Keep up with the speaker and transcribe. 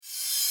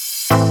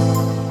Peace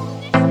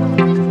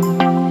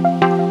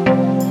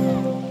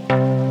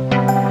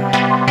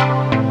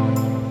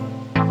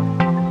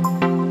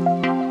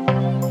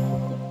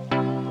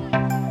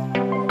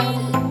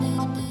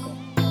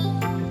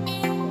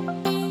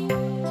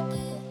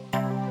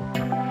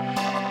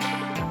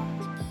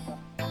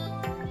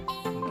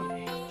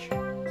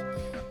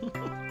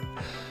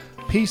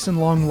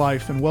and long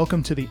life, and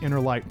welcome to the Inner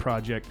Light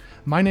Project.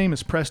 My name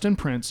is Preston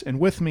Prince,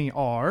 and with me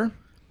are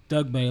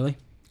Doug Bailey,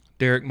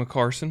 Derek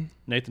McCarson,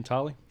 Nathan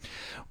Tolley.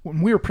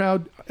 We are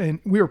proud, and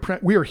we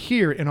are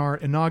here in our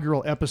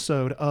inaugural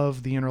episode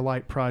of the Inner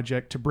Light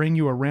Project to bring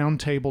you a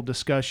roundtable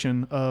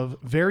discussion of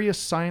various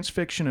science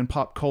fiction and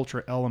pop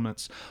culture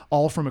elements,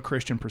 all from a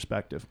Christian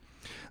perspective.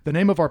 The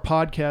name of our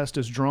podcast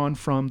is drawn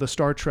from the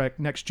Star Trek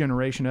Next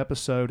Generation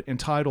episode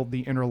entitled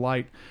The Inner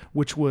Light,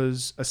 which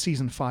was a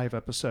Season 5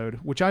 episode,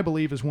 which I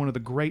believe is one of the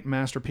great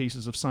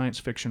masterpieces of science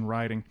fiction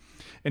writing.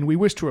 And we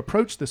wish to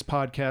approach this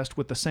podcast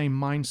with the same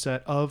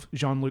mindset of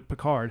Jean-Luc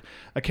Picard,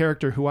 a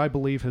character who I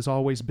believe has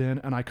always been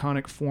an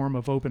iconic form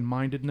of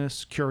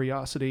open-mindedness,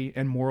 curiosity,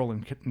 and moral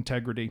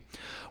integrity,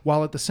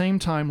 while at the same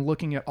time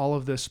looking at all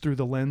of this through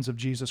the lens of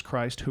Jesus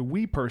Christ, who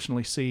we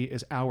personally see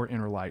as our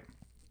inner light.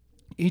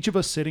 Each of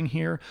us sitting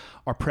here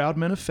are proud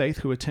men of faith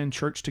who attend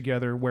church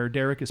together, where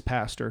Derek is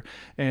pastor,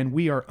 and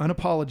we are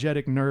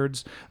unapologetic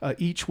nerds,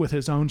 each with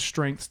his own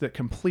strengths that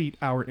complete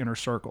our inner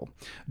circle.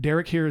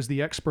 Derek here is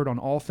the expert on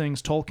all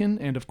things Tolkien,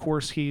 and of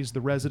course he's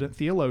the resident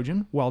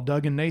theologian, while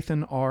Doug and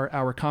Nathan are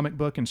our comic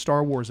book and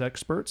Star Wars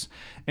experts,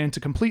 and to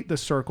complete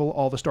this circle,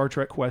 all the Star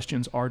Trek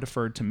questions are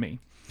deferred to me.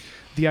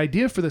 The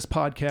idea for this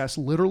podcast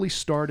literally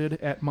started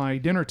at my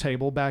dinner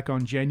table back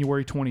on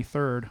January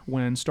 23rd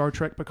when Star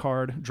Trek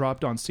Picard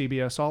dropped on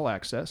CBS All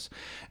Access,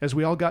 as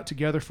we all got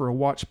together for a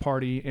watch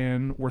party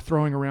and were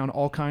throwing around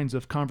all kinds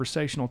of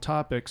conversational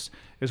topics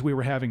as we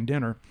were having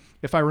dinner.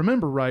 If I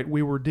remember right,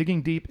 we were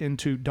digging deep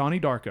into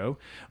Donnie Darko,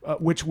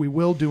 which we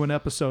will do an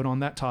episode on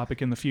that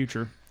topic in the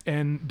future.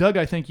 And Doug,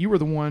 I think you were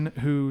the one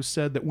who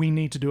said that we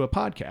need to do a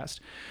podcast.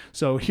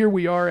 So here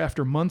we are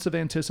after months of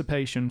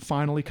anticipation,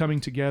 finally coming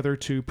together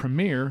to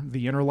premiere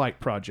the Inner Light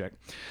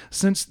Project.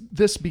 Since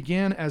this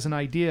began as an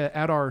idea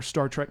at our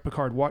Star Trek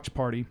Picard watch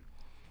party,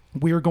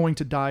 we are going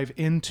to dive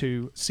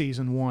into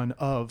Season 1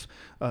 of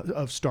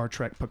Star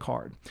Trek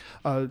Picard.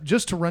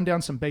 Just to run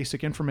down some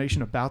basic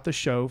information about the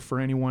show for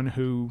anyone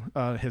who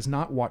has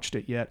not watched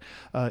it yet,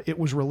 it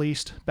was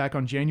released back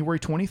on January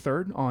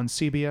 23rd on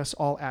CBS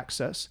All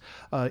Access.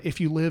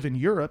 If you live in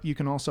Europe, you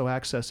can also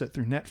access it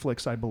through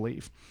Netflix, I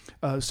believe.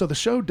 So the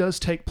show does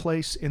take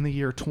place in the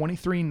year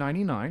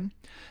 2399.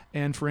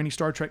 And for any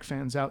Star Trek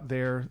fans out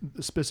there,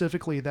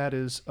 specifically that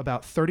is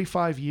about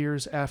 35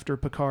 years after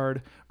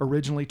Picard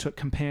originally took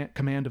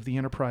command of the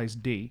Enterprise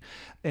D,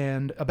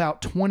 and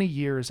about 20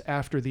 years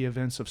after the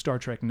events of Star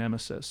Trek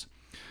Nemesis.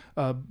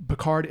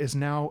 Picard is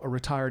now a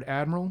retired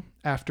admiral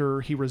after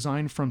he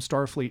resigned from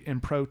Starfleet in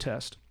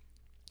protest.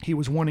 He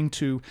was wanting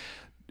to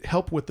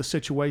help with the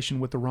situation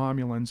with the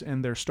Romulans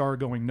and their star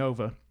going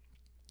nova.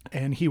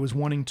 And he was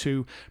wanting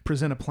to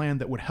present a plan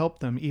that would help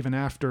them even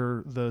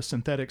after the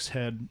synthetics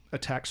had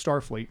attacked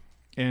Starfleet.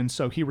 And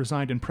so he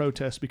resigned in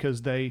protest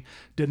because they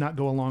did not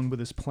go along with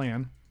his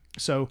plan.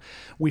 So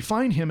we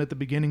find him at the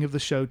beginning of the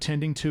show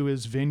tending to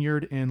his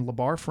vineyard in Le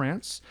Bar,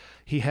 France.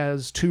 He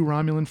has two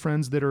Romulan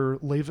friends that are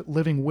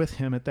living with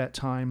him at that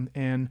time.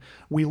 And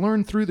we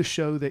learn through the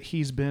show that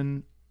he's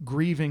been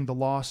grieving the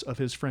loss of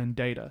his friend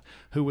Data,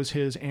 who was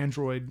his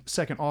android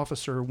second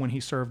officer when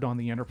he served on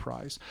the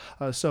Enterprise.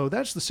 So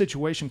that's the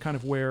situation kind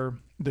of where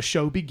the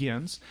show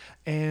begins.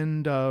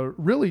 And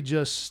really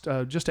just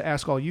to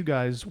ask all you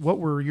guys, what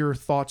were your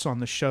thoughts on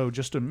the show?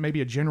 Just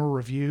maybe a general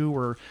review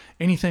or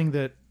anything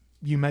that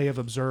you may have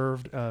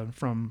observed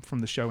from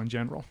the show in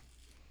general.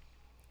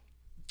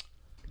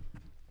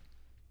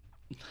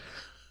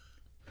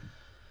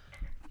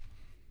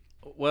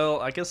 Well,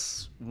 I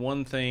guess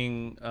one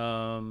thing,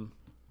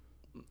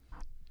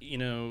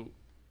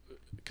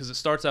 because it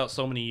starts out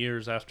so many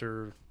years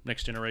after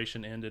Next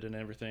Generation ended and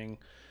everything,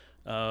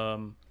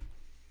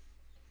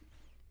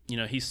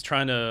 he's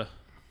trying to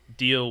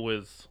deal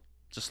with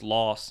just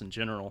loss in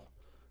general.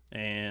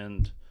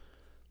 And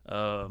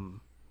I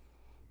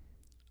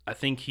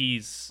think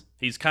he's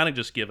kind of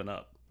just given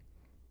up.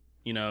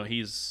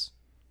 He's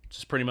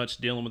just pretty much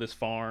dealing with his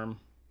farm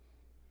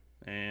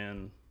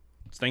and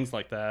things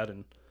like that.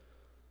 And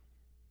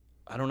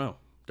I don't know.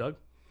 Doug?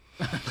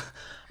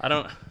 I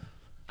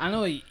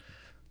know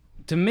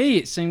to me,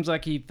 it seems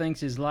like he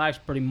thinks his life's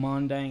pretty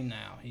mundane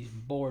now. He's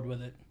bored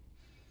with it.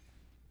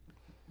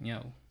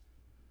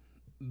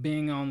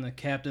 Being on the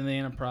captain of the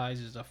Enterprise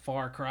is a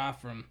far cry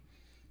from,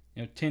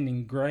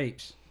 tending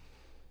grapes.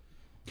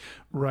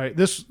 Right.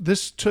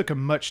 This took a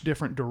much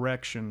different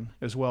direction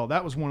as well.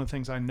 That was one of the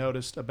things I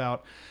noticed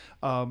about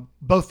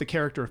both the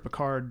character of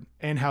Picard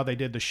and how they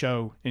did the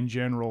show in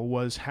general,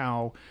 was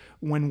how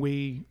when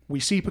we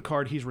see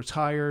Picard, he's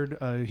retired,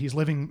 he's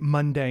living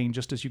mundane,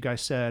 just as you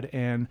guys said,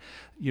 and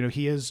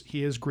he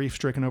is grief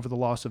stricken over the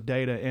loss of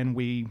Data, and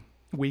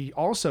we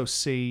also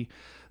see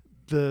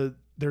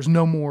there's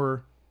no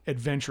more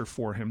adventure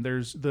for him.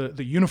 There's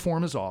the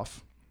uniform is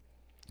off.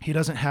 He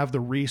doesn't have the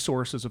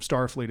resources of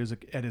Starfleet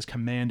at his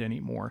command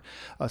anymore.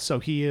 So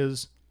he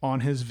is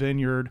on his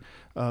vineyard,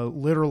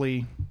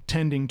 literally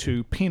tending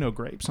to Pinot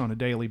grapes on a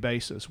daily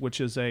basis, which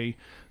is a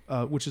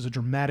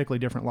dramatically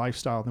different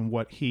lifestyle than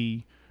what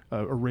he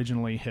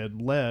originally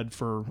had led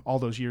for all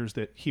those years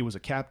that he was a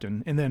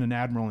captain and then an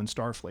admiral in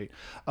Starfleet.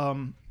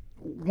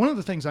 One of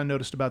the things I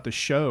noticed about the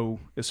show,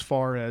 as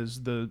far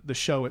as the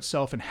show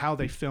itself and how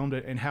they filmed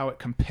it and how it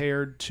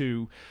compared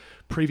to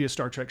previous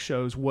Star Trek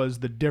shows, was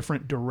the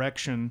different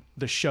direction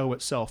the show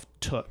itself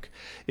took.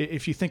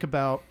 If you think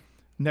about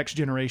Next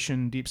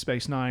Generation, Deep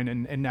Space Nine,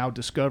 and now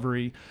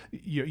Discovery,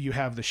 you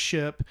have the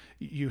ship,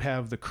 you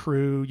have the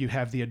crew, you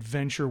have the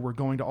adventure. We're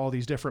going to all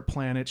these different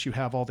planets. You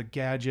have all the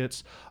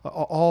gadgets,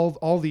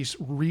 all these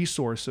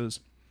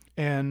resources.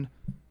 And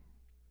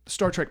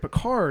Star Trek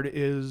Picard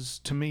is,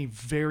 to me,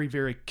 very,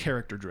 very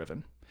character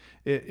driven.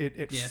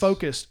 It Yes.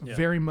 focused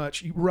very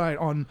much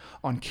on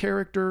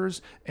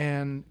characters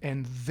and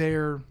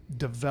their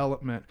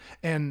development.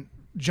 And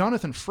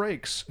Jonathan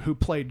Frakes, who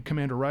played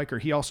Commander Riker,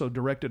 he also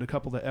directed a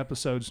couple of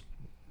episodes.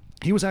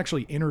 He was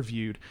actually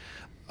interviewed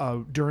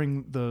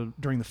during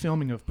the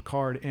filming of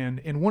Picard, and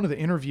in one of the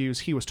interviews,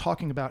 he was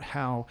talking about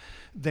how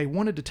they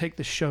wanted to take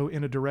the show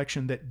in a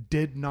direction that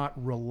did not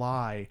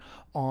rely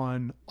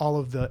on all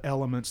of the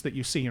elements that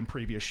you see in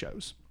previous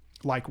shows,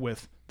 like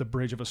with the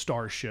bridge of a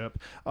starship,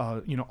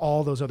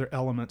 all those other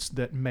elements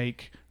that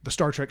make the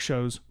Star Trek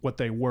shows what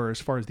they were as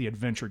far as the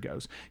adventure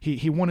goes.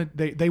 They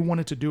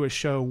wanted to do a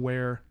show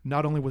where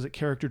not only was it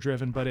character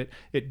driven, but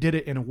it did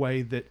it in a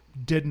way that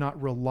did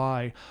not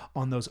rely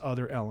on those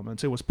other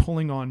elements. It was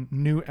pulling on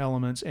new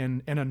elements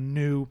and a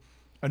new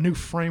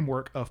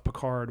framework of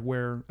Picard,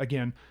 where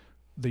again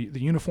the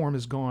uniform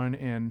is gone,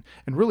 and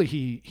really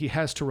he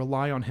has to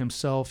rely on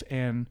himself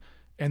and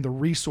the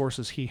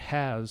resources he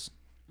has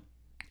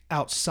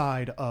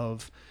outside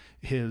of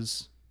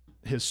his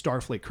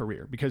Starfleet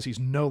career, because he's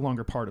no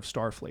longer part of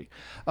Starfleet.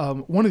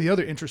 One of the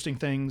other interesting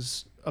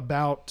things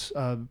about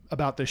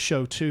this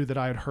show too that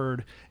I had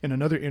heard in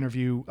another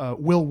interview,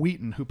 Will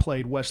Wheaton, who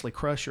played Wesley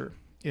Crusher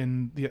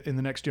in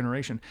the Next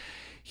Generation,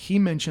 he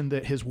mentioned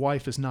that his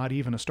wife is not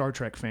even a Star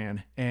Trek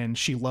fan and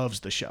she loves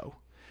the show.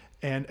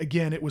 And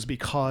again, it was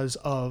because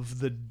of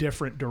the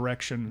different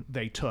direction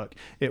they took.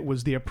 It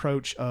was the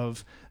approach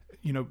of,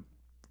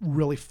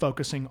 really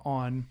focusing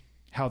on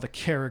how the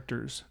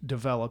characters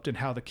developed and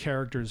how the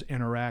characters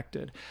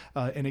interacted.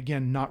 And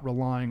again, not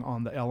relying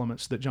on the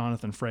elements that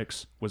Jonathan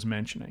Frakes was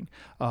mentioning,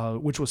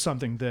 which was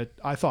something that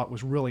I thought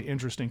was really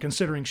interesting,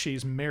 considering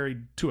she's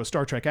married to a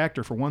Star Trek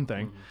actor for one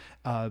thing,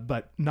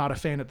 but not a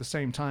fan at the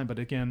same time, but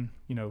again,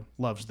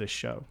 loves this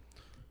show.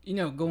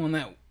 Going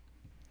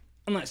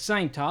on that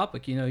same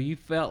topic, you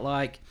felt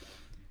like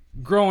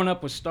growing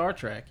up with Star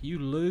Trek, you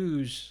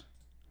lose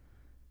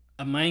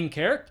a main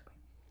character,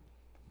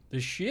 the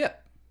ship.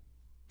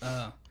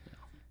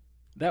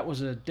 That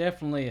was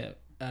definitely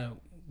a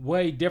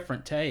way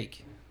different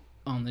take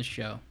on this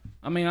show.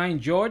 I mean, I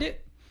enjoyed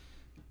it,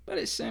 but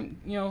it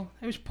seemed, there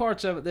was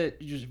parts of it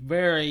that just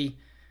very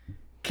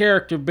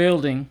character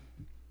building,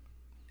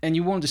 and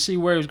you wanted to see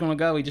where he was going to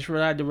go. He just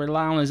had to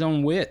rely on his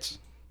own wits.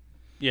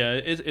 Yeah,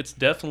 it's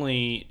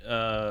definitely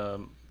a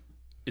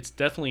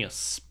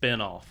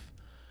spin-off.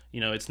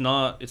 It's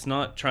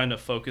not trying to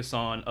focus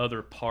on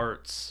other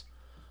parts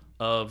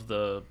of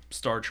the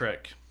Star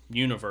Trek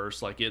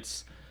universe. Like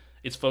it's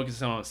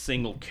focusing on a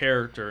single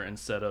character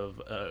instead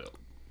of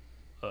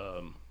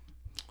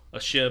a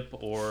ship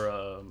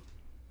or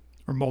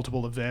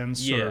multiple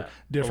events or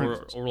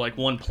different or like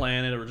one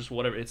planet or just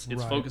whatever. It's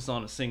right. Focused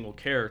on a single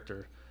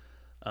character.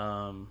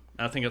 I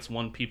think that's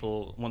one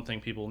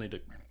thing people need to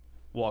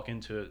walk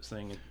into it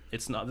saying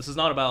this is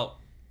not about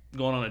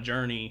going on a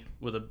journey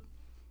with a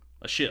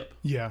ship.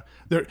 Yeah,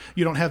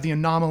 you don't have the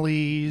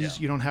anomalies.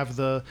 Yeah. You don't have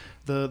the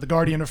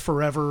Guardian of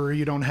Forever.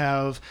 You don't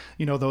have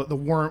the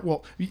worm.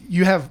 Well,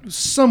 you have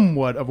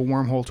somewhat of a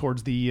wormhole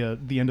towards the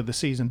end of the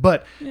season,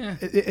 but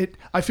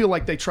I feel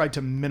like they tried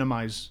to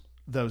minimize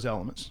those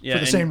elements for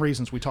the same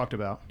reasons we talked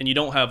about. And you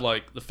don't have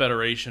like the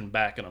Federation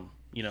backing them.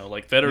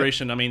 Like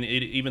Federation. Yep. I mean,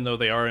 even though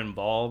they are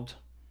involved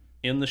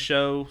in the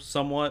show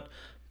somewhat,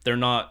 they're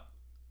not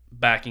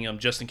backing them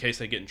just in case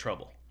they get in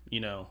trouble.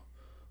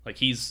 Like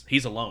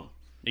he's alone.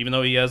 Even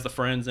though he has the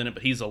friends in it,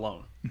 but he's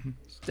alone. Mm-hmm.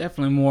 It's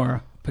definitely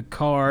more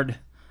Picard,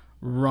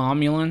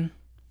 Romulan,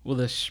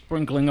 with a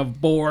sprinkling of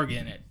Borg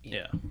in it.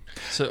 Yeah.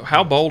 So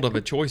how bold of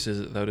a choice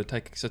is it, though, to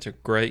take such a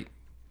great,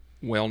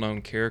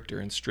 well-known character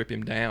and strip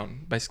him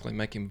down, basically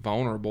make him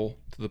vulnerable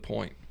to the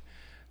point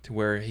to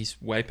where he's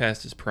way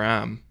past his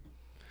prime?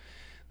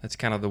 That's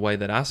kind of the way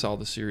that I saw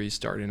the series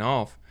starting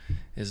off,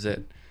 is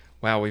that,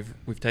 wow,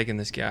 we've taken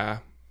this guy,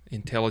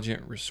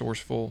 intelligent,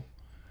 resourceful,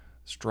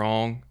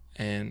 strong,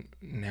 and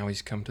now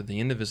he's come to the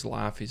end of his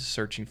life. He's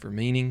searching for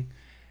meaning.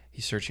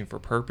 He's searching for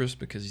purpose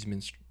because he's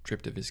been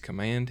stripped of his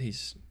command.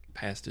 He's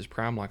past his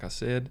prime, like I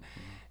said,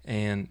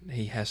 and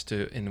he has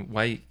to, in a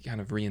way,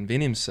 kind of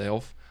reinvent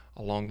himself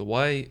along the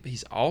way.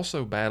 He's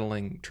also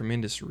battling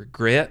tremendous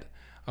regret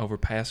over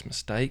past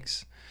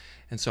mistakes.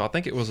 And so I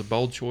think it was a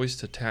bold choice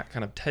to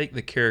kind of take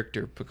the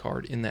character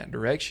Picard in that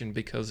direction,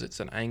 because it's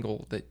an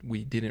angle that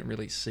we didn't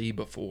really see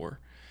before.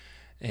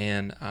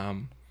 And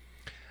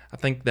I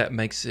think that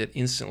makes it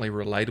instantly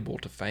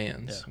relatable to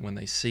fans when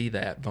they see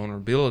that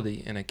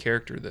vulnerability in a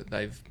character that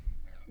they've,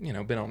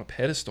 been on a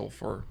pedestal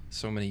for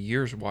so many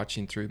years,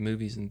 watching through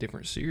movies and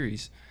different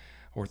series,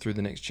 or through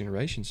the Next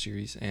Generation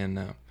series.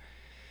 And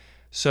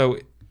so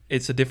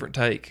it's a different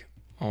take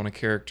on a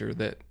character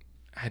that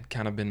had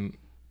kind of been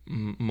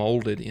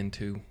molded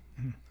into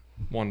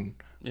one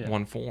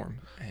form.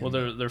 And well,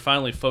 they're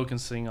finally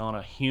focusing on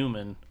a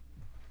human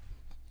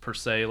per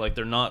se. Like,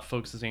 they're not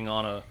focusing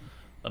on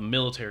a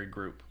military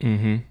group.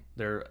 Mm-hmm.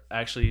 They're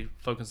actually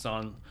focused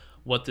on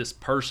what this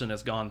person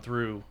has gone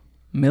through.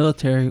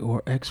 Military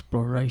or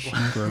exploration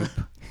group.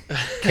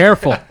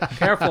 Careful.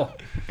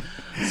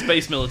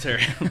 Space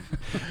military.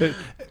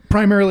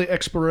 Primarily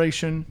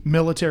exploration,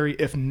 military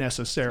if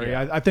necessary.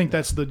 Yeah. I think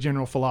that's the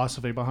general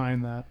philosophy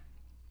behind that.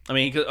 I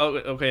mean,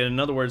 okay, in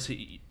other words,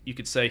 you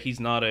could say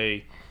he's not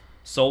a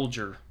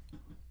soldier.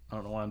 I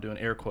don't know why I'm doing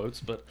air quotes,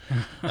 but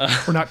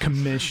We're not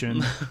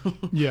commissioned.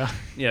 Yeah.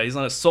 yeah, he's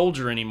not a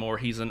soldier anymore.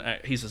 He's a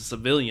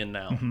civilian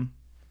now,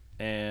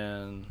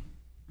 and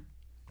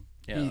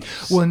yeah.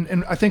 Well,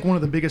 and I think one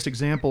of the biggest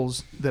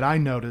examples that I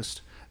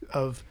noticed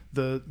of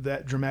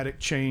that dramatic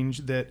change,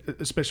 that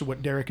especially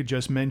what Derek had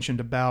just mentioned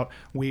about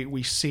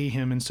we see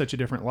him in such a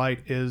different light,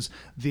 is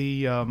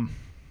the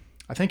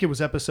I think it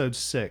was episode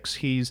 6.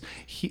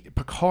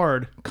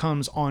 Picard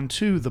comes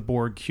onto the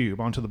Borg cube,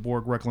 onto the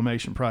Borg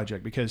Reclamation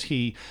Project, because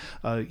he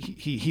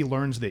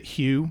learns that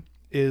Hugh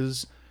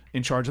is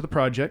in charge of the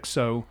project.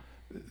 So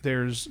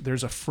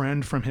there's a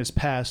friend from his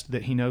past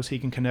that he knows he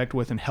can connect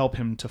with and help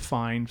him to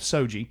find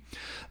Soji.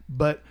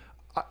 But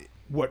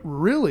what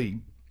really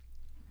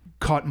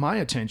caught my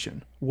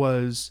attention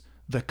was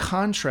the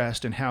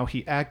contrast in how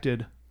he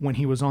acted when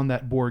he was on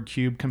that Borg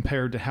cube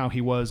compared to how he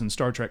was in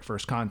Star Trek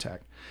First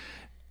Contact.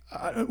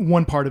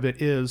 One part of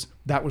it is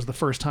that was the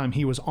first time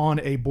he was on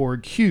a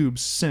Borg cube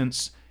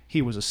since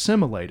he was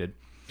assimilated.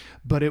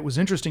 But it was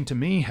interesting to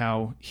me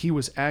how he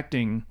was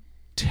acting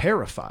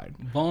terrified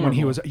when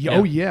he was.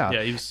 Oh yeah,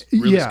 he was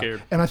really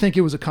scared. And I think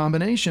it was a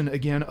combination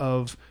again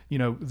of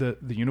the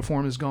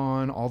uniform is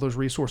gone, all those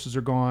resources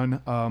are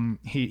gone.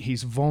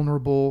 He's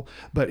vulnerable,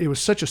 but it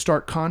was such a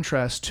stark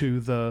contrast to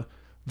the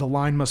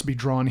line must be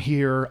drawn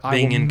here.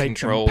 Being I will in make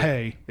control. them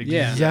pay.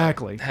 Yeah.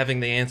 Exactly. having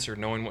the answer,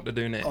 knowing what to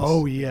do next.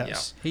 Oh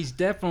yes. He's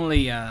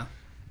definitely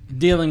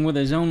dealing with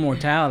his own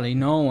mortality,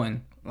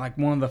 knowing, like,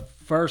 one of the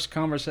first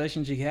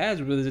conversations he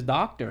has with his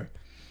doctor,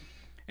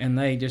 and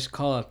they just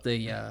call it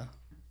the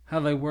how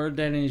they word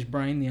that in his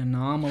brain, the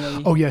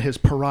anomaly. Oh yeah, his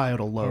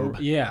parietal lobe.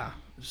 Yeah.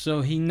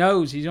 So he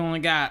knows he's only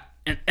got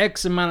an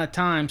X amount of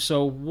time.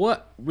 So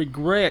what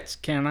regrets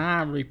can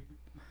I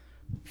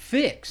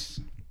fix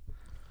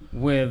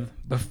with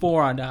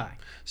before I die?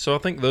 So I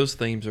think those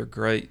themes are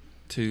great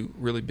to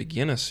really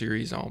begin a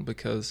series on,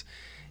 because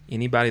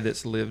anybody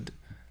that's lived,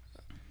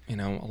 a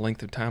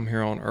length of time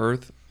here on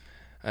Earth,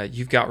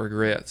 you've got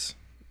regrets.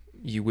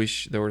 You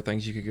wish there were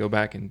things you could go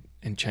back and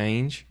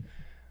change,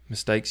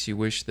 mistakes you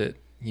wish that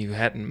you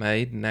hadn't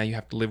made, and now you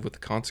have to live with the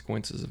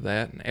consequences of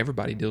that. And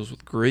everybody deals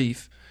with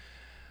grief.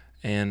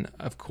 And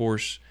of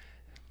course,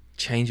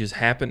 changes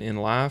happen in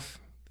life.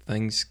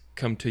 Things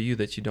come to you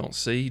that you don't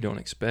see, you don't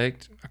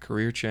expect. A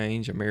career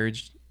change, a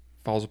marriage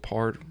falls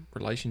apart,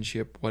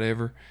 relationship,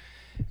 whatever.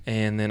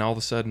 And then all of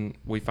a sudden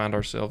we find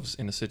ourselves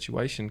in a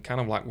situation kind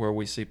of like where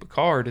we see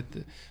Picard at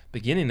the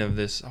beginning of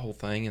this whole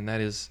thing, and that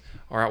is,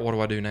 all right, what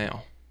do I do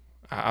now?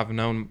 I've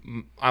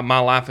known my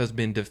life has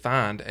been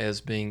defined as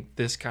being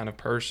this kind of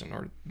person,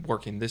 or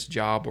working this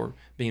job, or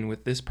being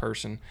with this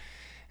person,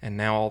 and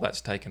now all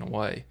that's taken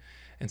away.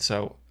 And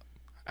so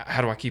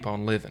how do I keep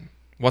on living?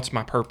 What's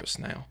my purpose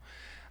now?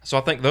 So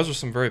I think those are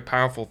some very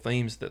powerful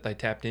themes that they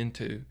tapped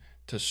into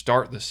to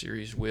start the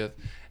series with,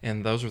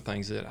 and those are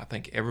things that I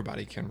think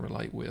everybody can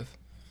relate with.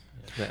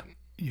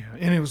 Yeah,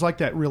 and it was like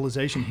that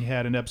realization he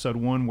had in episode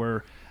 1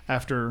 where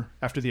after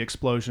the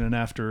explosion and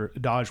after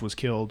Dodge was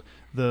killed,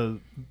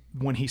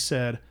 when he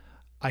said,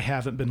 "I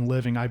haven't been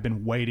living, I've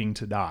been waiting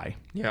to die."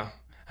 Yeah.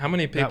 How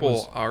many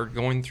people are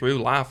going through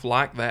life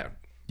like that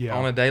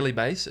on a daily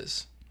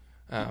basis?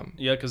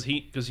 Because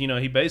he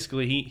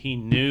basically he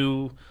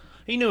knew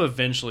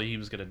eventually he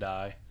was going to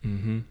die.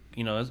 Mm-hmm.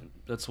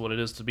 That's what it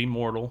is to be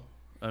mortal.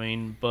 I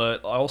mean,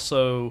 but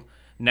also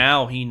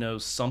now he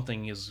knows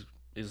something is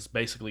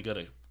basically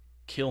going to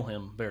kill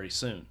him very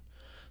soon.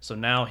 So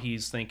now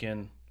he's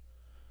thinking,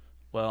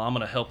 well, I'm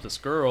going to help this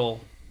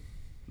girl.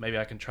 Maybe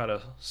I can try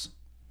to,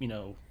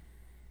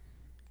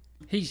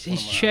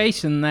 He's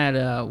chasing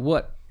that.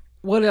 What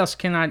else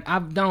can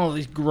I've done all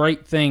these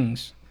great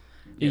things,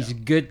 these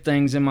good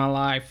things in my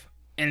life.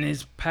 In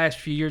his past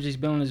few years, he's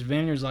been on his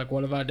vineyards. Like,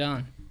 what have I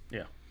done?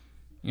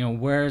 Yeah.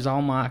 Where's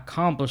all my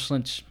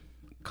accomplishments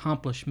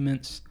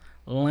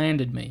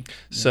landed me?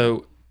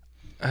 So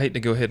I hate to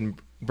go ahead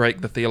and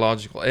break the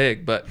theological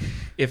egg, but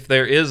if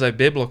there is a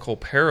biblical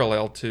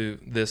parallel to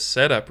this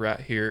setup right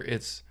here,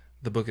 it's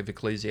the book of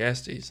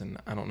Ecclesiastes, and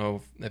I don't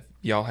know if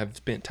y'all have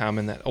spent time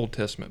in that Old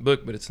Testament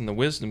book, but it's in the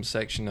wisdom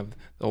section of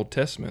the Old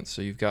Testament.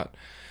 So you've got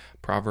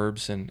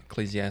Proverbs and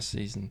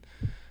Ecclesiastes and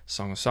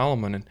Song of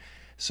Solomon. And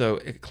so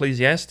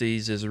Ecclesiastes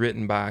is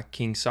written by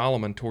King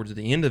Solomon towards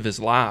the end of his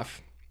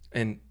life.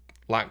 And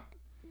like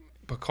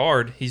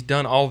Picard, he's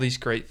done all these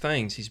great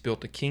things. He's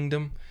built a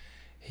kingdom.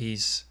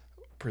 He's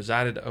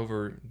presided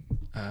over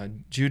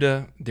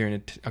Judah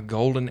during a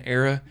golden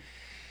era.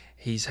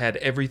 He's had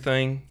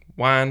everything,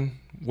 wine,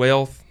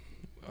 wealth,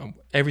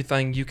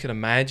 everything you could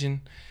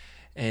imagine.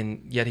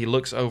 And yet he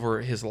looks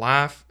over his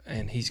life,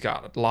 and he's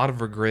got a lot of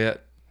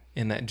regret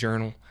in that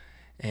journal.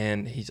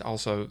 And he's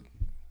also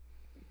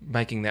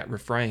making that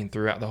refrain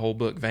throughout the whole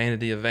book,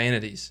 vanity of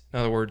vanities. In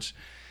other words,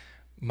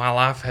 my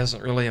life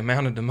hasn't really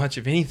amounted to much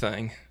of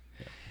anything.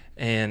 Yeah.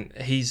 And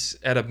he's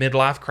at a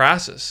midlife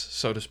crisis,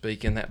 so to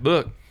speak, in that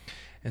book.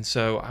 And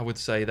so I would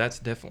say that's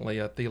definitely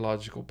a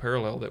theological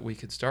parallel that we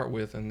could start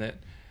with, and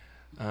that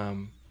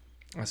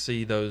I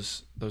see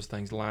those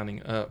things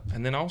lining up.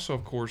 And then also,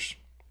 of course,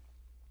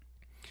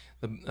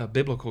 the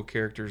biblical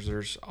characters.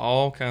 There's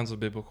all kinds of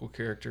biblical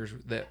characters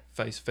that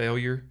face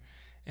failure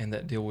and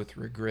that deal with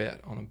regret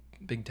on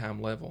a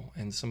big-time level.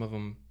 And some of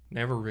them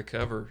never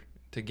recover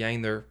to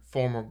gain their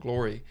former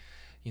glory.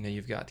 You know,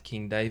 you've got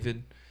King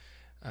David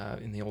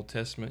in the Old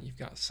Testament. You've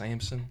got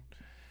Samson.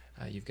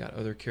 You've got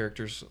other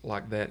characters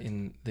like that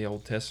in the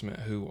Old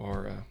Testament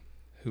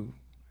who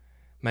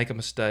make a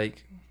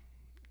mistake,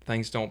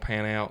 things don't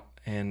pan out,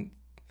 and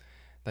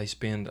they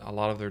spend a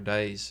lot of their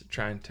days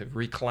trying to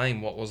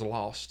reclaim what was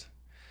lost.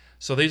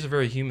 So these are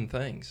very human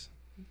things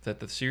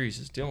that the series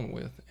is dealing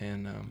with.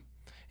 And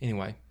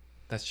anyway,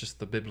 that's just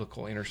the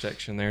biblical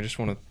intersection there. I just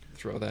want to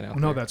throw that out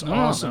there. No, that's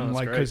awesome. that's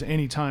like, great. because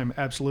anytime,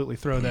 absolutely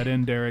throw that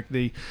in, Derek.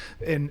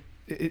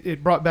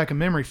 It brought back a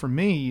memory for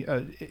me,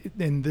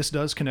 and this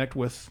does connect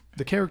with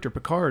the character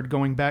Picard.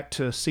 Going back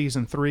to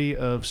season 3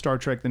 of Star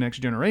Trek: The Next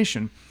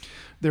Generation,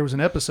 there was an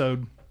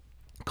episode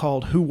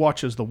called "Who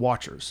Watches the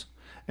Watchers,"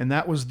 and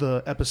that was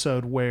the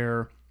episode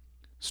where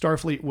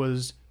Starfleet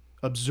was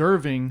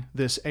observing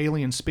this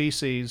alien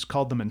species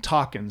called the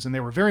Mintakans, and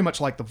they were very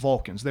much like the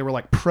Vulcans. They were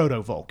like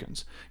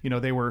proto-Vulcans. You know,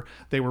 they were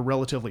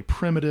relatively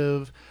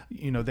primitive.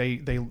 You know, they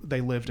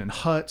lived in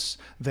huts.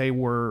 They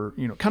were,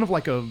 you know, kind of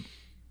like a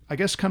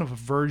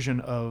version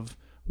of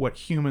what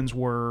humans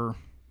were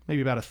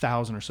maybe about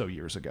 1,000 or so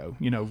years ago,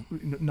 you know,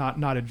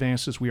 not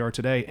advanced as we are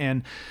today.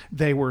 And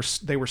they were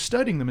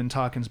studying the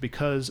Mintakans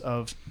because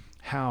of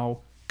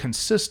how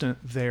consistent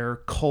their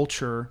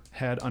culture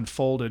had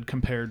unfolded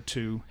compared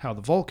to how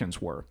the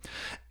Vulcans were.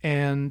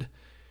 And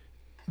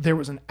there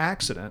was an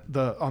accident.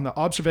 On the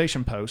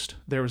observation post,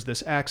 there was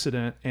this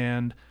accident,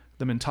 and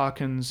the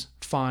Mintakans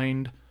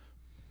find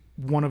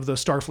one of the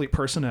Starfleet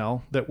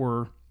personnel that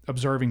were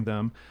observing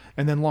them.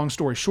 And then, long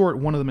story short,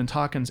 one of the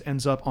Mintakans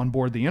ends up on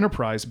board the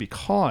Enterprise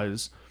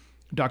because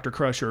Dr.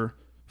 Crusher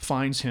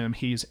finds him.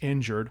 He's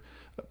injured.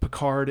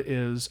 Picard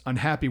is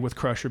unhappy with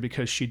Crusher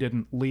because she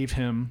didn't leave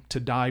him to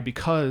die,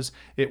 because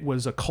it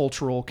was a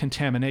cultural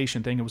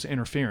contamination thing. It was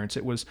interference.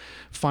 It was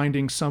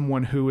finding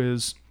someone who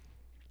is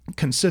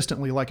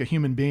consistently like a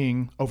human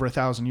being over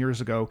 1,000 years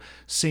ago,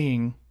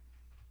 seeing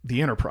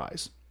the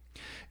Enterprise.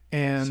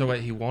 And so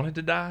wait, he wanted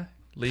to die?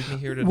 Leave me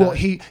here to well,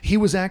 die? he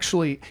was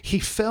actually, he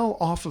fell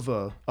off of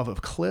a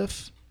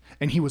cliff,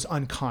 and he was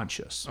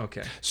unconscious.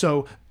 Okay.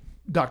 So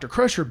Dr.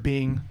 Crusher,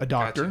 being a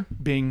doctor, Gotcha.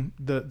 being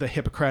the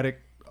Hippocratic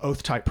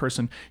oath type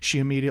person, she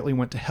immediately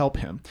went to help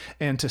him.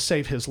 And to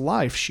save his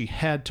life, she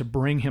had to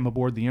bring him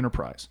aboard the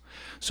Enterprise.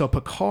 So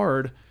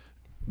Picard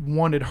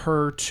wanted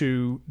her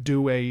to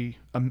do a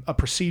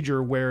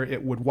procedure where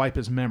it would wipe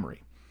his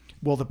memory.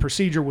 Well, the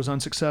procedure was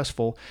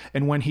unsuccessful,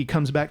 and when he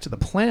comes back to the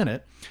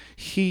planet,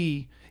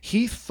 he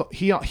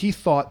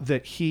thought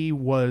that he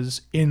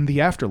was in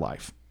the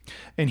afterlife,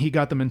 and he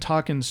got the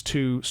Mintakans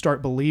to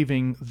start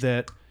believing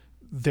that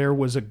there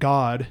was a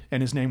god,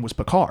 and his name was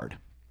Picard.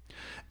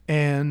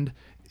 And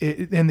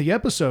the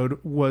episode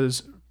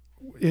was,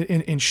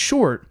 in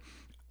short,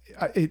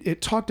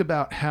 it talked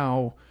about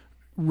how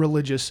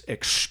religious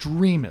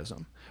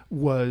extremism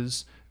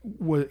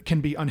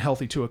can be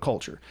unhealthy to a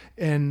culture,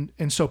 and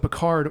so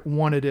Picard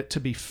wanted it to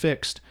be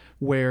fixed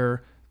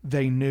where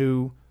they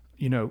knew,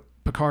 you know,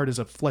 Picard is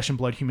a flesh and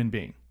blood human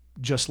being,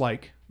 just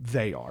like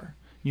they are.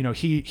 You know,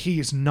 he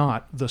is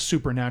not the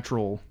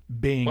supernatural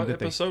being. What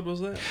episode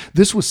was that?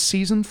 This was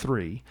season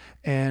 3,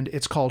 and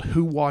it's called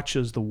 "Who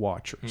Watches the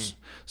Watchers."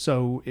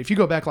 So if you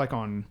go back like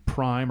on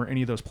Prime or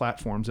any of those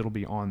platforms, it'll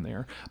be on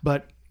there.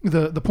 But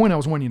the point I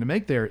was wanting to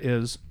make there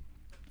is,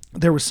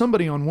 there was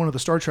somebody on one of the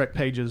Star Trek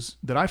pages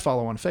that I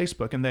follow on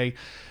Facebook, and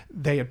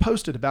they had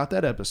posted about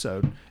that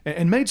episode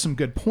and made some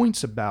good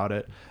points about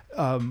it.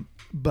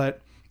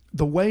 But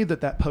the way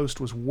that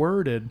post was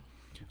worded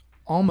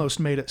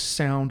almost made it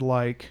sound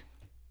like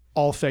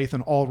all faith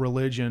and all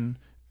religion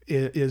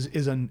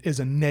is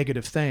a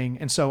negative thing.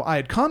 And so I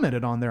had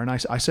commented on there, and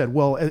I said,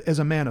 well, as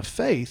a man of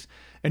faith,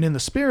 and in the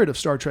spirit of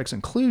Star Trek's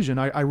inclusion,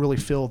 I really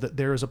feel that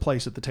there is a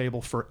place at the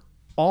table for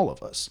all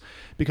of us.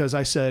 Because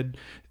I said,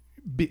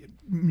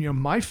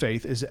 my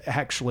faith is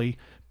actually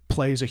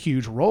plays a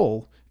huge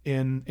role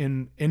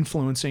in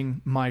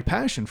influencing my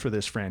passion for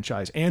this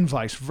franchise, and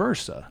vice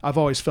versa. I've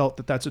always felt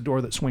that that's a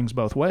door that swings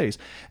both ways.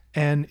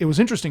 And it was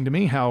interesting to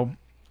me how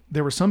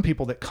there were some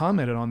people that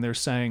commented on there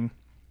saying,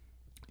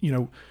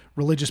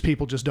 religious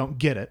people just don't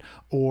get it,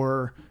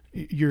 or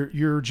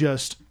you're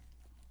just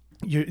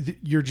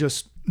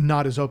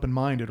not as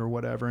open-minded or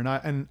whatever.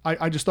 And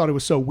I just thought it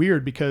was so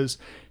weird because,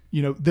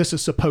 this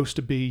is supposed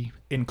to be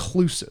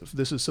inclusive.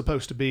 This is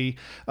supposed to be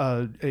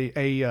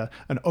an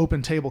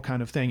open table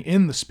kind of thing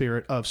in the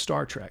spirit of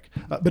Star Trek.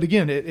 But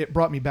again, it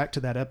brought me back to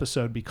that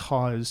episode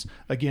because,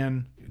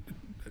 again,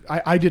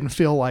 I didn't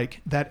feel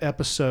like that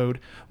episode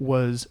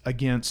was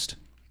against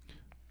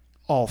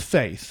all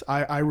faith.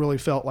 I really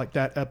felt like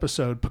that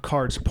episode,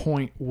 Picard's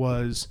point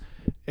was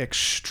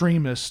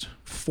extremist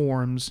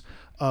forms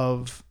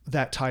of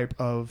that type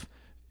of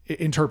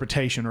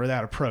interpretation or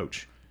that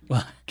approach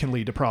can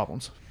lead to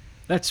problems.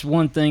 That's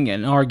one thing,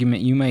 an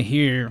argument you may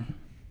hear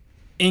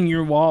in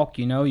your walk.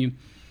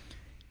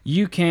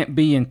 You can't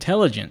be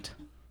intelligent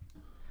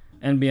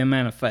and be a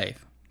man of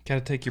faith. Got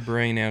to take your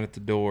brain out at the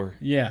door.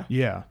 Yeah,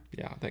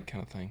 That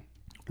kind of thing.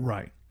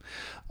 Right.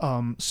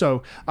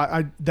 So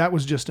I that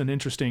was just an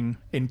interesting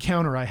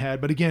encounter I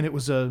had. But again, it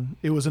was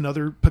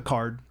another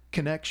Picard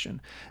connection,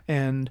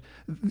 and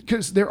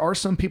because there are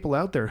some people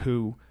out there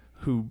who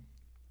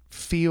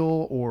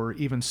feel or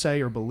even say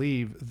or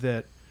believe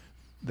that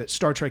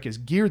Star Trek is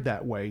geared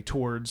that way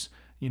towards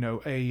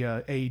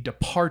a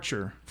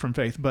departure from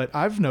faith. But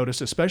I've noticed,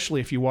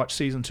 especially if you watch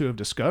season 2 of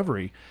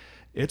Discovery,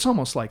 it's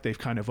almost like they've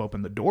kind of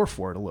opened the door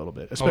for it a little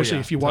bit. Especially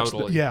if you watch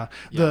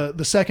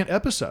the second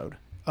episode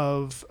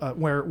of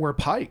where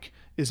Pike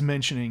is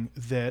mentioning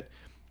that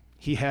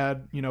he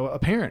had a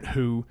parent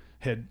who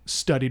had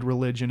studied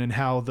religion and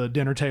how the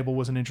dinner table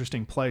was an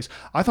interesting place.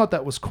 I thought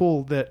that was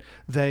cool that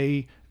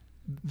they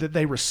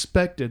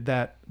respected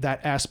that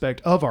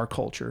aspect of our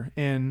culture,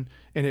 and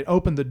it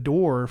opened the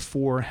door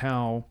for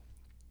how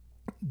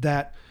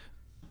that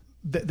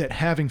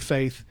having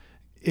faith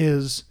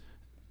is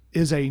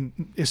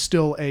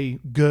still a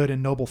good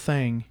and noble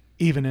thing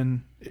even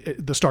in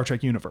the Star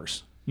Trek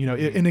universe.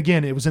 And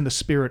again, it was in the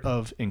spirit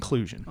of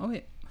inclusion.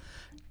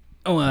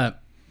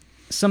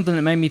 Something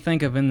that made me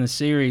think of in the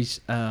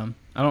series, I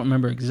don't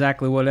remember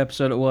exactly what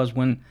episode it was,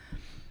 when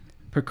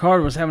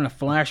Picard was having a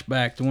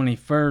flashback to when he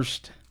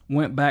first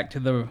went back to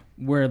the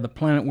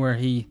planet where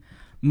he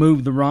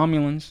moved the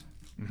Romulans,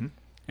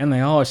 and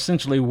they all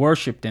essentially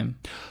worshipped him,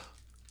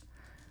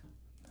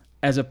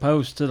 as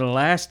opposed to the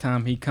last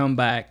time he come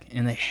back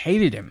and they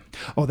hated him.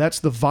 Oh, that's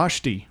the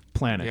Vashti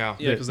planet. Yeah,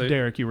 because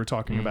Derek, you were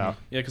talking about.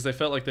 Yeah, because they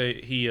felt like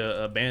he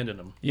abandoned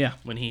them. Yeah,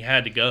 when he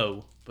had to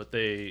go, but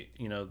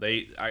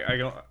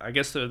I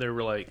guess they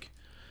were like,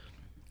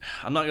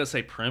 I'm not gonna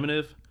say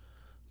primitive,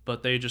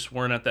 but they just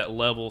weren't at that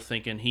level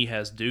thinking he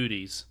has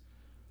duties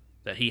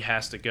that he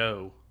has to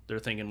go. They're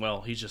thinking,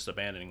 well, he's just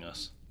abandoning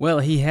us. Well,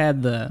 he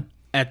had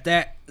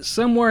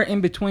somewhere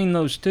in between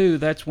those two,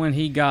 that's when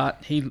he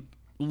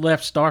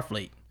left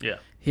Starfleet. Yeah.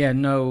 He had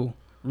no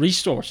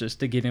resources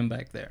to get him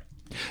back there.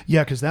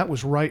 Yeah, because that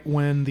was right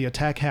when the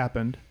attack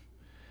happened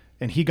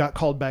and he got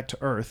called back to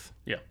Earth.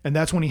 Yeah. And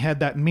that's when he had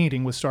that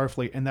meeting with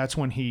Starfleet, and that's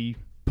when he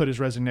put his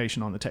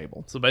resignation on the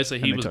table. So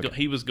basically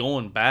he was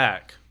going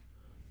back,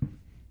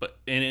 but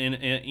and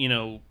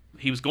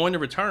he was going to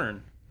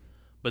return,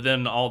 but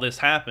then all this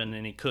happened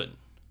and he couldn't.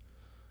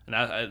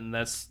 And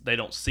that's they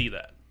don't see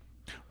that.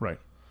 Right.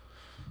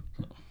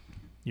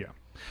 Yeah.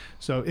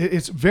 So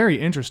it's very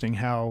interesting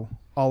how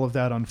all of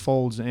that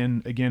unfolds,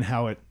 and again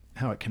how it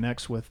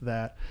connects with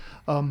that.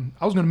 I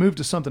was going to move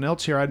to something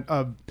else here.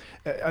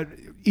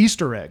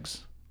 Easter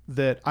eggs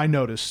that I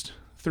noticed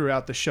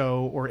throughout the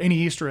show, or any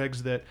Easter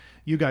eggs that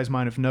you guys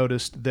might have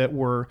noticed that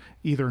were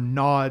either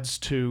nods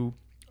to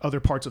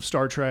other parts of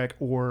Star Trek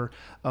or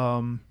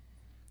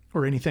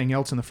anything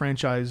else in the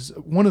franchise.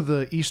 One of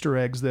the Easter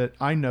eggs that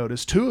I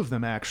noticed, two of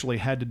them actually,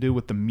 had to do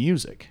with the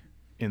music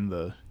in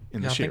the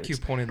series. I think you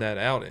pointed that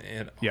out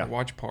at our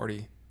watch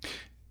party.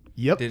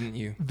 Yep. Didn't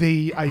you?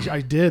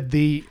 I did.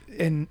 The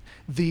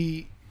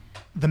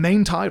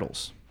main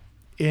titles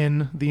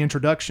in the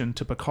introduction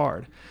to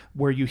Picard,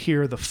 where you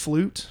hear the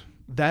flute,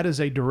 that is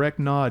a direct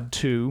nod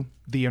to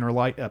the Inner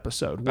Light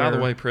episode. By the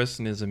way,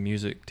 Preston is a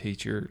music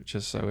teacher,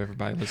 just so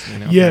everybody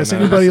listening out yes, there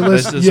anybody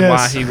listening. This is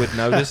why he would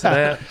notice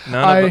that.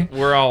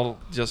 We're all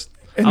just...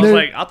 I was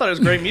like, I thought it was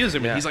great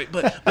music. He's like,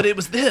 but it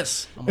was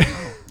this. I'm like,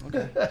 oh,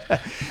 okay.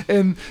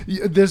 And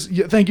this,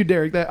 thank you,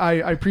 Derek. That I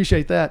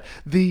appreciate that.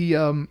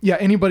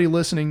 Anybody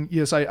listening,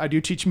 yes, I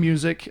do teach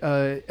music,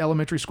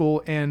 elementary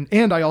school, and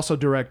I also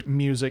direct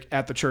music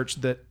at the church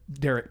that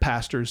Derek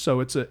pastors. So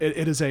it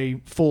is a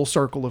full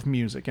circle of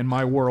music in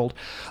my world.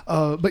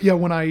 But yeah,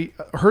 when I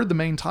heard the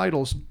main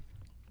titles,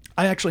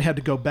 I actually had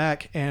to go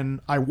back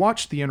and I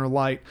watched The Inner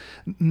Light,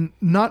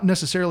 not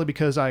necessarily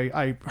because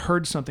I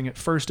heard something at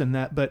first in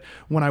that, but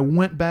when I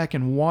went back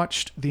and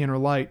watched The Inner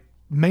Light,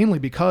 mainly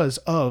because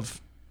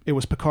of it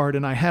was Picard,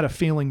 and I had a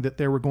feeling that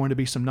there were going to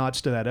be some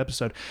nods to that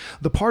episode.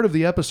 The part of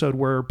the episode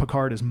where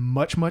Picard is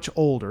much, much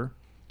older,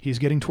 he's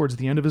getting towards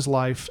the end of his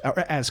life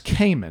as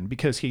Kamen,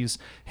 because he's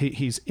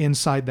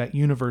inside that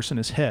universe in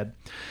his head.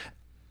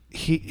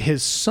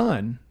 His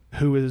son,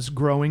 who is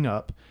growing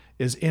up,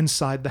 is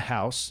inside the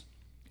house,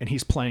 and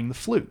he's playing the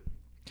flute.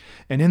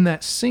 And in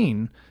that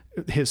scene,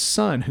 his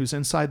son, who's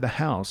inside the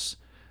house,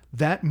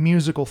 that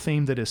musical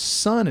theme that his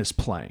son is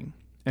playing,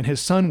 and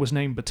his son was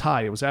named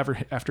Bataille, it was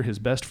after his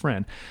best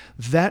friend,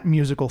 that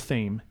musical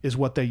theme is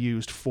what they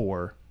used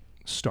for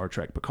Star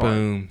Trek Picard.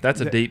 Boom.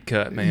 That's a deep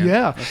cut, man.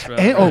 Yeah. That's right.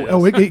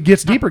 And, it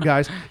gets deeper,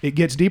 guys. It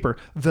gets deeper.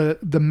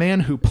 The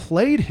man who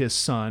played his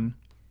son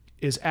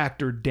is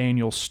actor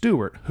Daniel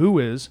Stewart, who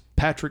is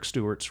Patrick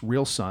Stewart's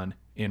real son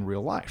in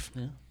real life.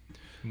 Yeah.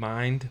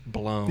 Mind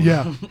blown.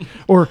 Yeah.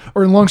 Or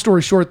in long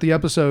story short, the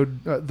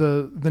episode,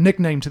 the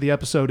nickname to the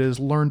episode is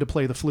 "Learn to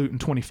Play the Flute in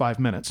 25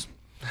 Minutes,"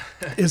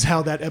 is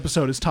how that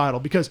episode is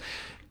titled, because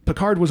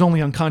Picard was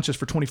only unconscious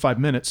for 25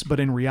 minutes, but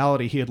in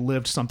reality, he had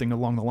lived something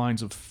along the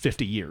lines of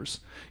 50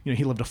 years.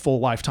 He lived a full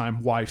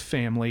lifetime, wife,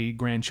 family,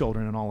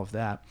 grandchildren, and all of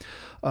that.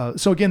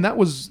 So again, that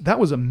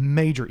was a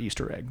major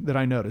Easter egg that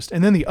I noticed.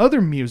 And then the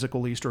other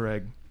musical Easter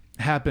egg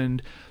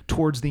happened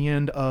towards the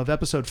end of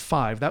episode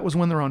 5. That was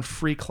when they're on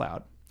Free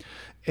Cloud.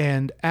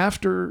 And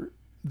after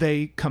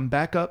they come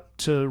back up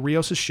to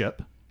Rios'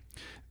 ship,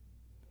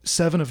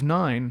 7 of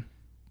 9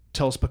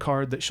 tells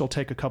Picard that she'll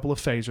take a couple of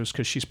phasers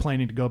because she's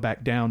planning to go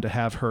back down to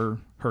have her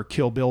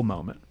Kill Bill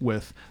moment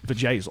with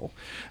Vajazel.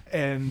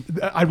 And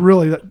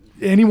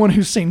anyone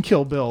who's seen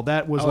Kill Bill,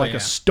 that was a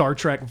Star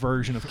Trek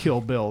version of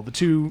Kill Bill. The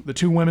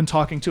two women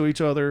talking to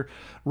each other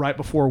right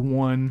before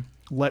one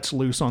lets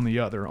loose on the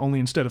other. Only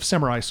instead of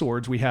samurai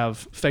swords, we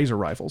have phaser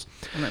rifles.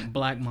 And that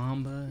Black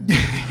Mamba.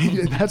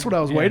 That's what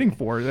I was waiting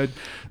for.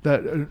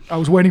 That I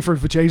was waiting for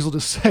Vajazel to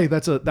say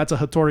that's a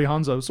Hattori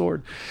Hanzo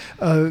sword.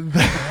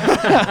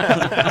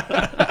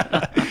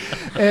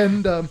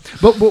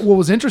 But what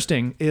was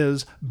interesting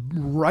is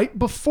right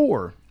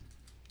before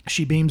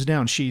she beams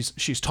down,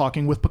 she's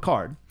talking with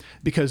Picard,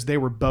 because they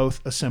were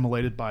both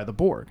assimilated by the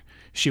Borg.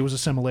 She was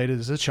assimilated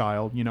as a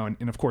child,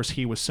 and of course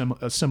he was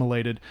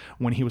assimilated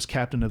when he was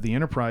captain of the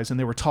Enterprise, and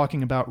they were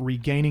talking about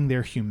regaining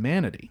their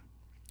humanity,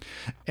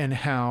 and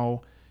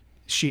how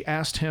she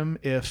asked him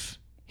if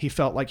he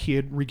felt like he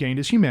had regained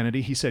his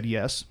humanity. He said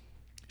yes.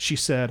 She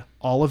said,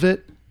 all of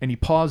it? And he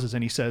pauses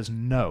and he says,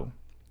 no,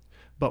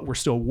 but we're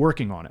still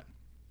working on it.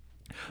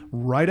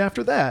 Right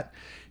after that,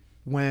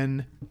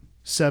 when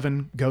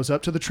 7 goes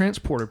up to the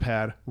transporter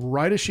pad,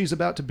 right as she's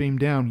about to beam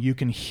down, you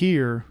can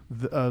hear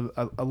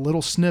a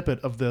little snippet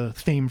of the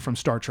theme from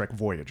Star Trek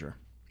Voyager.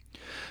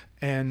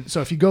 And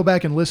so if you go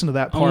back and listen to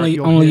that part...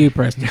 Only you,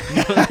 Preston.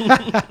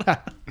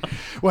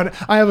 Well,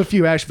 I have a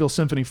few Asheville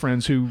Symphony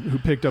friends who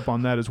picked up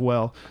on that as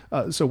well.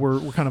 So we're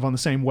kind of on the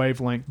same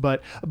wavelength.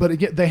 But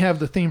again, they have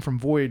the theme from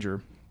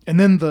Voyager. And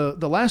then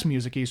the last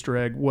music Easter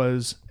egg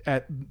was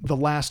at the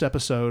last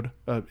episode,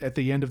 at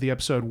the end of the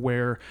episode,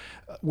 where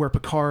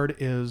Picard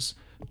is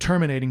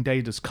terminating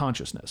Data's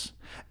consciousness,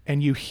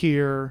 and you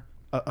hear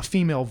a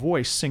female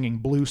voice singing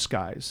 "Blue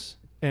Skies."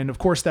 And of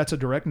course, that's a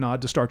direct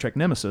nod to Star Trek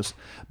Nemesis.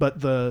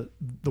 But the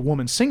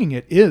woman singing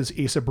it is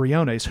Issa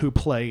Briones, who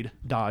played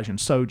Daj and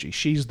Soji.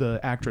 She's the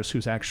actress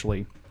who's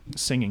actually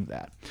singing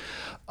that.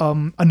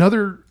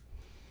 Another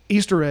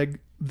Easter egg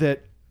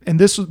and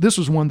this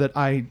was one that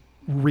I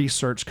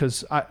research,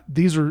 because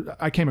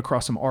I came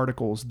across some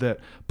articles that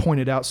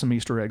pointed out some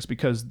Easter eggs,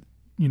 because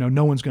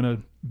no one's going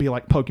to be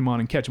like Pokemon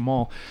and catch them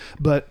all.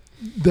 But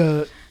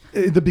the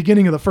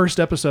beginning of the first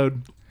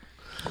episode,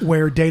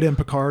 where Data and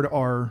Picard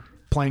are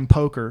playing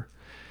poker,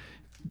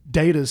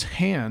 Data's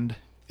hand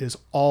is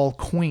all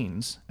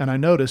queens, and I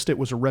noticed it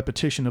was a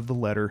repetition of the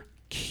letter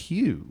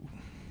Q.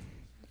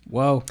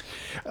 Whoa.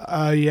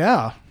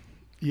 Yeah.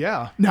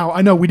 Now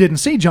I know we didn't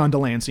see John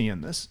Delancey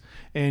in this,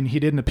 and he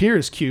didn't appear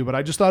as Q, but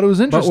I just thought it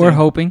was interesting. But we're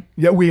hoping.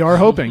 Yeah, we are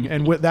hoping,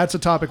 and that's a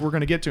topic we're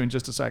going to get to in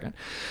just a second.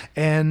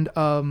 And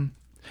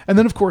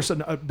then of course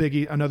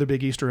another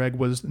big Easter egg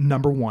was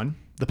number 1,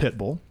 the pit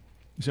bull.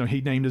 So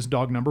he named his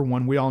dog number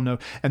 1. We all know,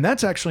 and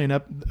that's actually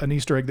an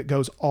Easter egg that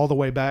goes all the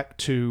way back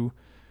to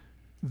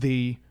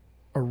the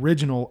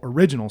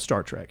original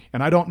Star Trek.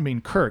 And I don't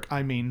mean Kirk.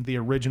 I mean the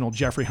original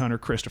Jeffrey Hunter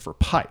Christopher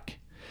Pike,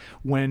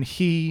 when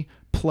he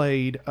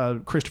played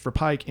Christopher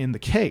Pike in The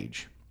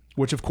Cage,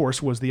 which of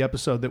course was the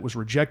episode that was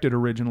rejected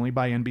originally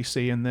by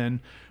NBC and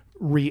then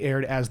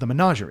re-aired as The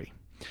Menagerie.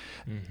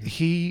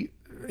 Mm-hmm.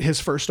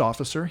 His first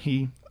officer,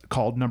 he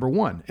called number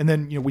 1. And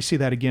then we see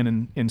that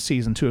again in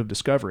season 2 of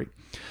Discovery.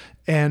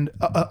 And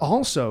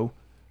also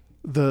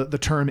the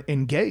term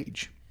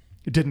engage,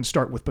 it didn't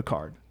start with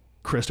Picard.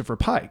 Christopher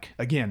Pike,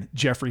 again,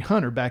 Jeffrey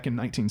Hunter back in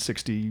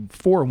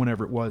 1964,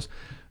 whenever it was,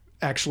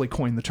 actually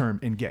coined the term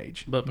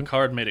engage. But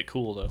Picard made it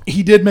cool, though.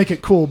 He did make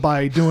it cool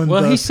by doing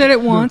he said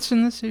it once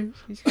in the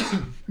series.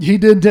 He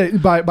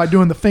did by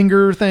doing the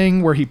finger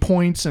thing where he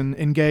points and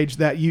engage.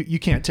 That you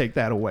can't take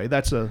that away.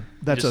 That's a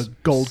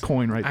gold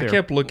coin right there. I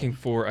kept looking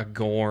for a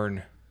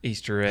Gorn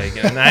Easter egg,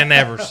 and I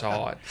never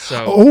saw it.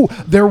 So Oh,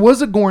 there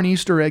was a Gorn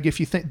Easter egg. If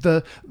you think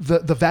the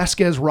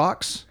Vasquez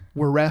Rocks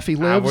where Raffi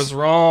lives, I was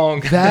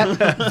wrong.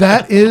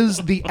 that is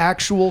the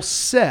actual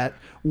set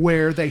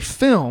where they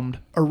filmed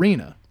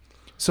Arena.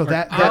 So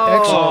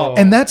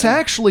and that's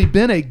actually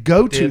been a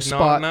go-to Did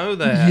spot. not know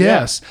that.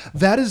 Yes,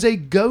 that is a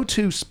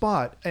go-to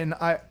spot, and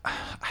I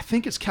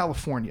think it's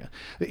California.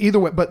 Either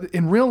way, but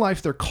in real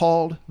life they're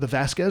called the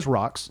Vasquez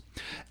Rocks,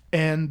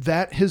 and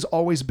that has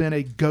always been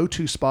a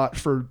go-to spot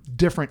for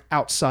different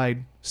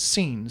outside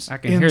scenes. I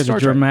can hear the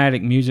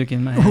dramatic music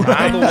in my head.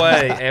 By the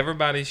way,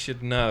 everybody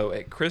should know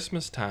at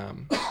Christmas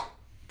time,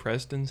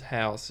 Preston's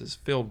house is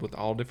filled with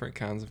all different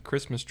kinds of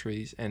Christmas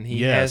trees, and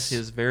he has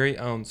his very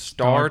own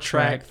Star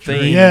Trek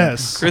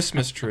themed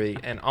Christmas tree.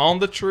 And on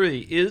the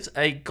tree is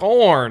a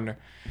Gorn.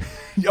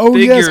 Oh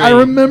yes, I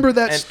remember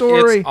that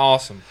story. It's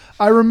awesome.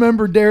 I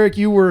remember, Derek,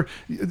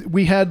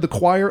 we had the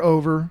choir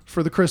over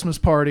for the Christmas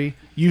party.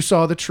 You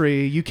saw the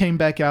tree. You came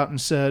back out and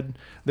said,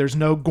 "There's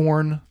no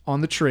Gorn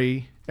on the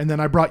tree." And then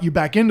I brought you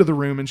back into the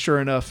room, and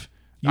sure enough,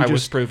 I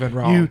was proven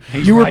wrong.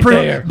 You were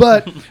proven.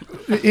 But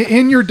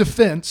in your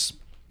defense,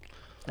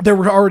 there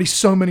were already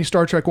so many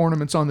Star Trek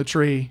ornaments on the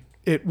tree,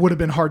 it would have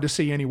been hard to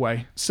see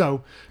anyway.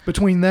 So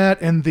between that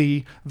and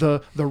the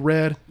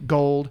red,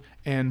 gold,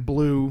 and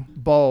blue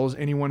balls,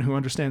 anyone who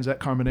understands that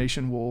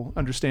combination will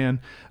understand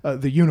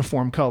the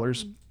uniform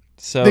colors.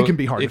 So they can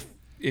be hard.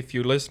 If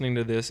you're listening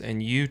to this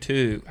and you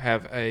too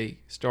have a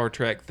Star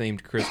Trek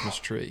themed Christmas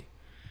tree,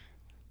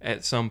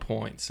 at some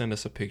point, send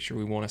us a picture.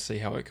 We want to see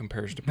how it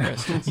compares to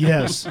Preston's.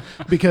 Yes,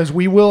 because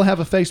we will have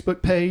a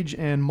Facebook page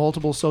and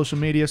multiple social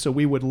media, so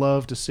we would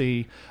love to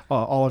see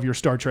all of your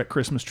Star Trek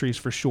Christmas trees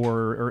for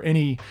sure, or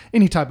any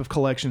type of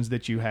collections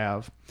that you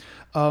have.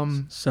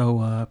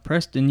 So,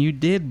 Preston, you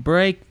did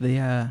break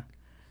the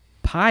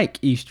Pike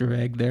Easter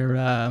egg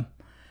there.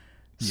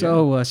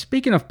 So,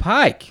 speaking of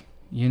Pike,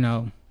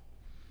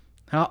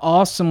 how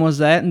awesome was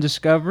that in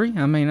Discovery?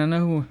 I mean, I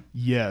know.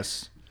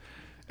 Yes.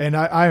 And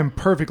I am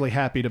perfectly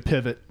happy to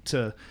pivot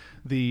to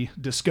the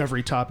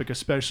Discovery topic,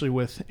 especially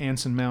with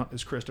Anson Mount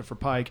as Christopher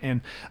Pike.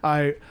 And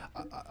I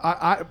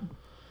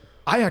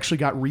actually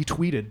got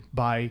retweeted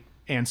by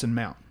Anson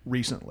Mount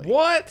recently.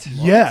 What?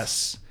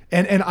 Yes.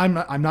 And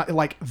I'm not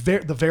like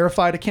the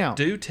verified account.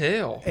 Do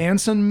tell.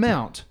 Anson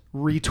Mount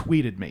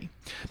retweeted me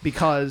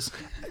because,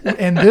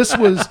 and this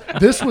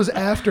was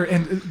after,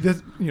 and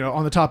this,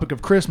 on the topic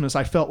of Christmas,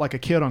 I felt like a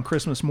kid on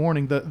Christmas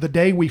morning, the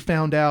day we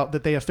found out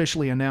that they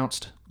officially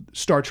announced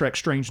Star Trek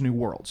Strange New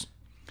Worlds,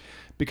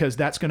 because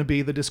that's going to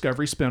be the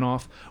Discovery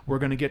spinoff. We're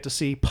going to get to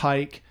see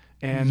Pike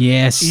and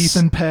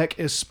Ethan Peck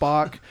is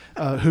Spock,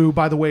 who,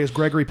 by the way, is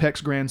Gregory Peck's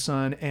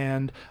grandson,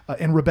 and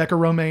Rebecca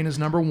Romaine is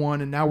number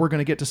one, and now we're going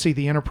to get to see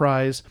the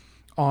Enterprise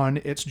on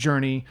its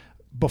journey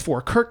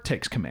before Kirk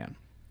takes command.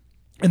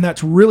 And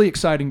that's really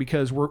exciting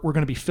because we're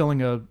going to be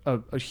filling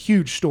a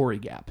huge story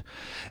gap.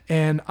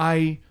 And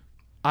I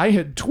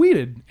had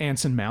tweeted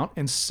Anson Mount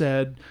and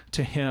said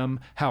to him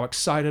how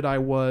excited I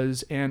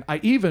was. And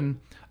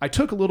I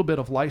took a little bit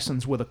of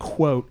license with a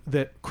quote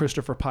that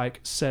Christopher Pike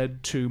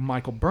said to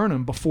Michael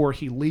Burnham before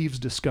he leaves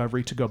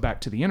Discovery to go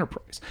back to the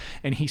Enterprise.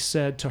 And he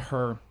said to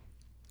her,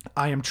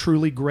 "I am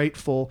truly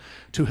grateful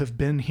to have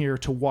been here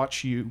to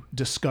watch you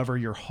discover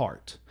your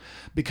heart."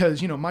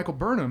 Because, Michael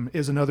Burnham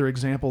is another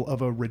example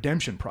of a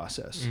redemption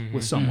process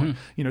with someone.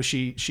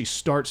 She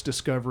starts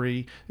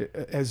Discovery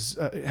as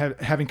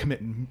having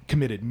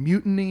committed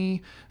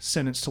mutiny,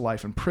 sentenced to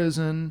life in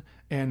prison,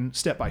 and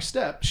step by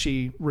step,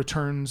 she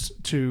returns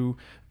to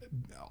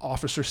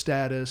officer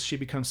status. She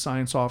becomes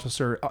science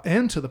officer,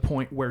 and to the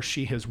point where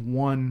she has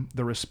won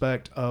the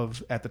respect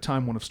of, at the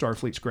time, one of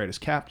Starfleet's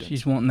greatest captains.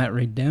 She's wanting that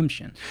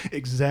redemption.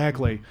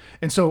 Exactly.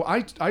 And so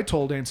I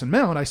told Anson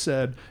Mount, I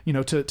said,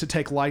 to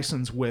take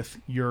license with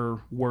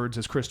your words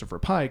as Christopher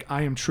Pike,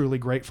 I am truly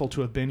grateful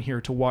to have been here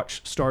to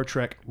watch Star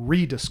Trek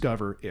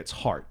rediscover its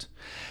heart.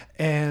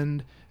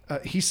 And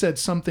he said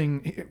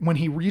something when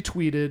he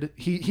retweeted.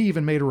 He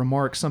even made a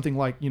remark, something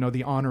like,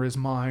 "The honor is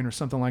mine," or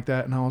something like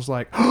that. And I was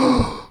like,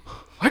 "Oh,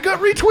 I got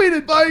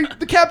retweeted by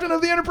the captain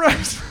of the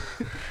Enterprise."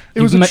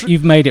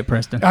 You've made it,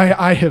 Preston.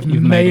 I have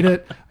made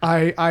it.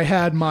 I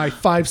had my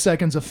 5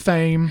 seconds of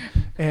fame,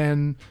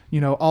 and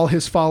all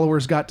his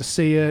followers got to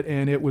see it,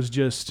 and it was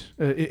just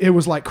it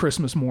was like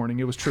Christmas morning.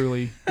 It was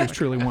truly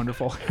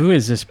wonderful. Who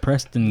is this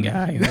Preston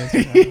guy?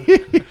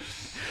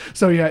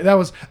 So yeah, that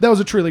was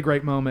a truly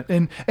great moment,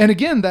 and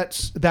again,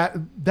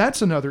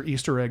 that's another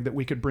Easter egg that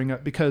we could bring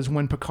up, because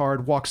when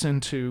Picard walks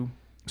into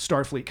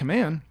Starfleet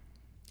Command,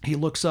 he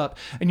looks up,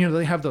 and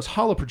they have those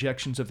holo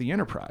projections of the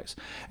Enterprise,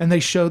 and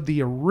they showed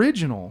the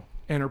original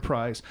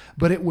Enterprise,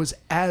 but it was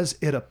as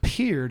it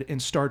appeared in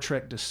Star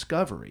Trek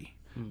Discovery.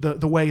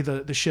 The way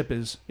the ship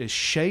is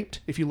shaped,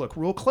 if you look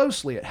real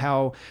closely at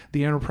how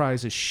the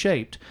Enterprise is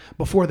shaped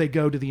before they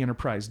go to the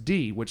Enterprise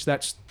D, which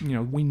that's,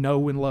 we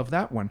know and love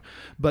that one.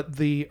 But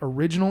the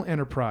original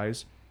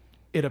Enterprise,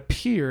 it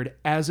appeared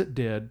as it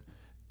did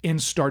in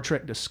Star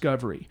Trek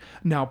Discovery.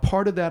 Now,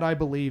 part of that, I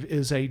believe,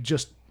 is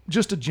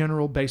just a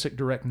general basic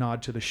direct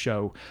nod to the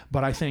show.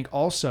 But I think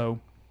also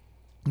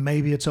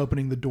maybe it's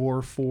opening the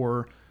door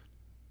for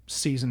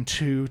season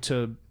 2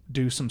 to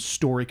do some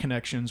story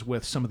connections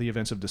with some of the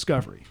events of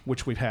Discovery,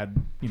 which we've had,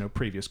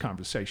 previous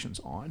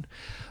conversations on.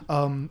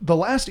 The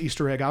last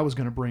Easter egg I was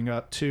going to bring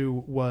up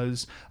too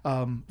was,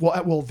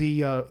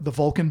 the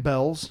Vulcan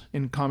bells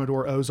in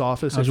Commodore O's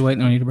office. I was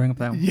waiting on you to bring up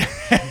that one.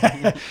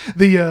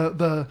 Yeah,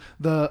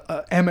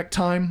 the Amok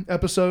Time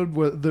episode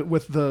with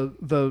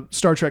the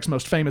Star Trek's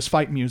most famous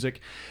fight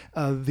music,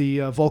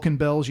 the Vulcan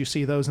bells. You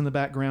see those in the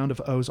background of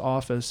O's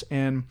office,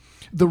 and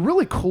the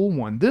really cool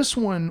one. This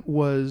one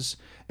was,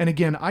 and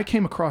again, I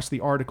came across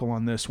the article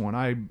on this one.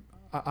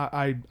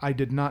 I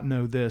did not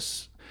know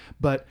this,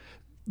 but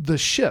the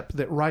ship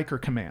that Riker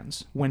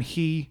commands when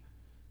he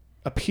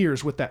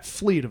appears with that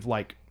fleet of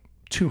like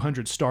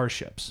 200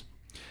 starships,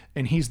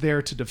 and he's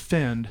there to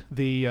defend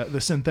the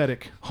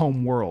synthetic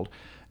home world,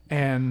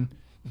 and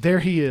there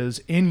he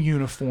is in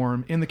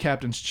uniform in the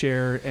captain's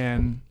chair,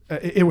 and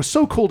it was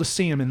so cool to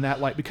see him in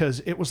that light, because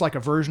it was like a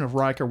version of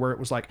Riker where it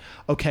was like,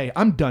 okay,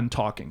 I'm done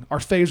talking. Our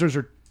phasers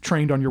are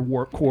trained on your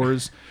warp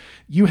cores.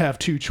 You have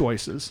two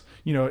choices.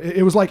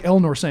 It was like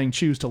Elnor saying,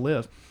 choose to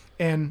live.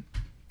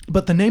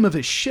 But the name of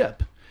his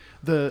ship,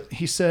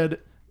 he said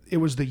it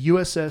was the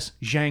USS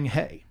Zhang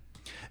He.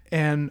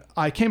 And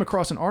I came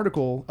across an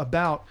article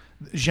about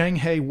Zhang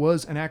He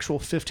was an actual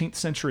 15th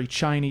century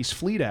Chinese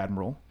fleet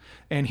admiral,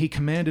 and he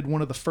commanded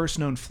one of the first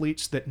known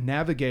fleets that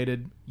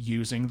navigated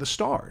using the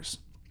stars.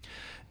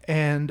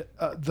 And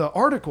the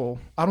article,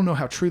 I don't know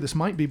how true this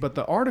might be, but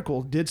the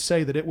article did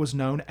say that it was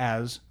known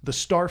as the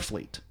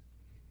Starfleet.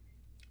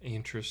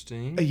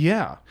 Interesting.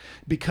 Yeah,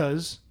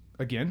 because,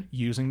 again,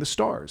 using the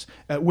stars,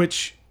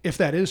 which, if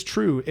that is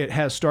true, it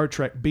has Star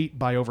Trek beat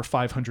by over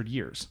 500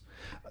 years.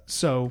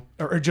 So,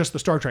 or just the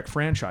Star Trek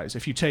franchise.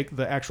 If you take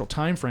the actual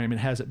time frame, it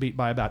has it beat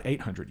by about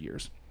 800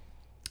 years.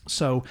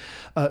 So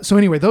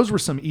anyway, those were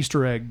some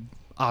Easter egg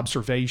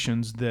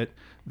observations that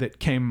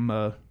came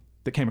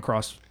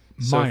across.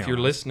 So if you're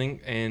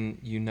listening and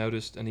you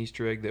noticed an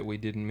Easter egg that we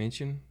didn't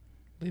mention,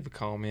 leave a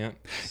comment,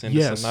 send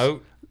us a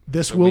note.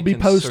 This will be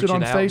posted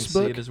on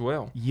Facebook. And see it as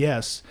well.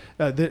 Yes,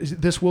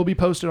 this will be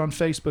posted on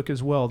Facebook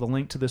as well, the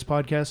link to this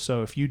podcast.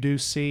 So if you do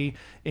see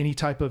any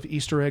type of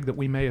Easter egg that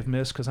we may have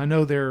missed, because I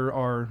know there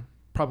are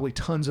probably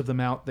tons of them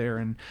out there,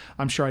 and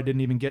I'm sure I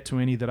didn't even get to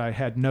any that I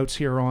had notes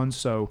here on,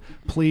 so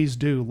please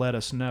do let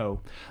us know.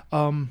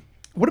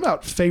 What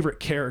about favorite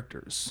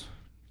characters?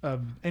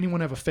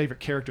 Anyone have a favorite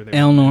character they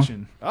want to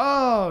mention?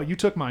 Oh, you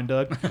took mine,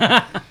 Doug.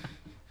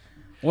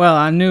 Well,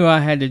 I knew I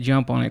had to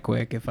jump on it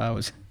quick if I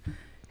was...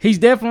 He's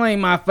definitely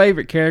my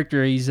favorite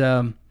character. He's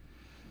you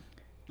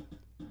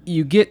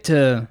get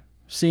to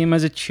see him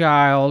as a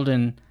child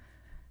and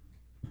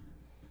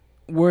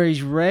where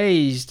he's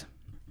raised,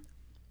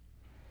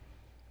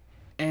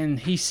 and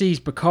he sees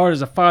Picard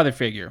as a father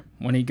figure.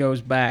 When he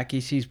goes back, he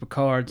sees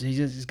Picard.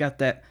 He's got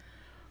that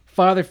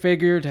father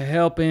figure to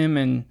help him,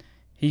 and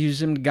he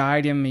uses him to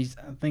guide him. I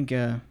think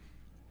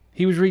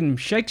he was reading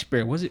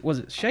Shakespeare. Was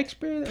it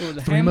Shakespeare? That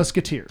was Three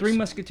Musketeers. Three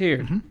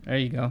Musketeers. Mm-hmm. There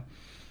you go.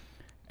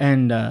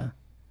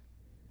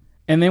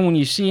 And then when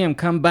you see him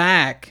come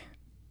back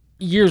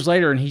years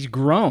later and he's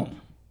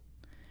grown,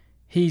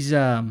 he's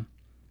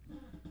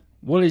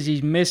what is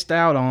he's missed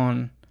out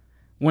on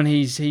when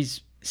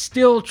he's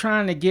still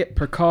trying to get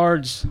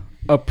Picard's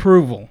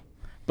approval,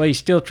 but he's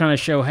still trying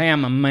to show, hey,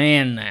 I'm a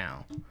man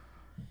now.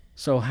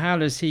 So how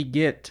does he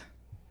get?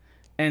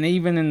 And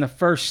even in the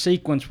first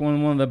sequence,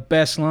 one of the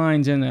best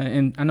lines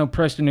and I know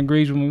Preston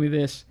agrees with me with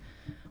this,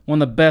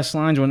 one of the best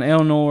lines when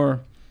Elnor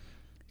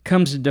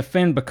comes to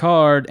defend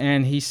Picard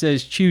and he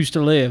says, choose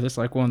to live. It's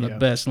like one of the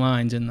best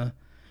lines in the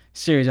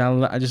series.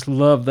 I just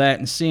love that,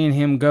 and seeing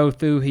him go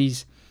through,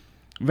 he's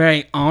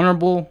very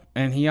honorable,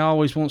 and he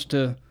always wants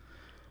to,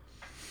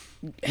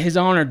 his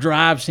honor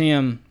drives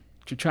him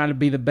to try to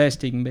be the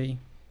best he can be.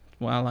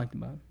 That's what I liked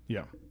about it.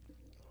 Yeah.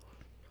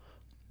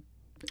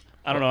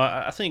 I don't know.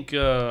 I think,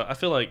 I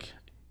feel like,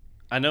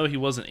 I know he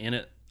wasn't in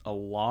it a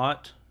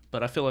lot,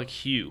 but I feel like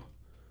Hugh.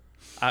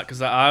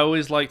 Because I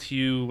always liked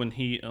Hugh when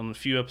on the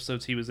few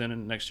episodes he was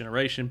in Next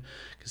Generation,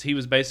 because he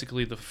was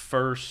basically the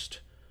first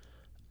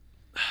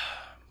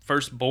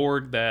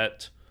Borg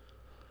that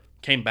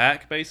came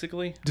back,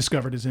 basically.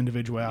 Discovered his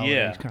individuality,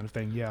 kind of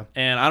thing, yeah.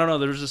 And I don't know,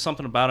 there was just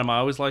something about him. I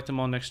always liked him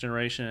on Next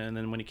Generation, and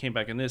then when he came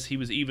back in this, he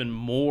was even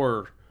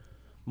more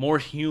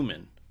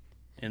human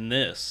in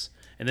this.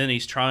 And then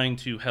he's trying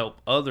to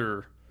help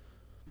other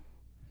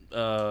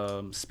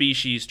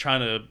species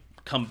trying to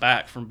come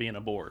back from being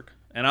a Borg.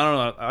 And I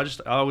don't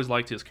know, I always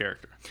liked his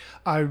character.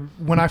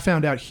 When I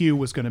found out Hugh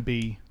was going to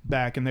be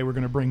back and they were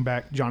going to bring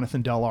back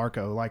Jonathan Del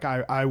Arco, like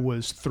I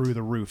was through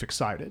the roof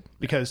excited,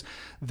 because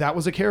that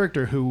was a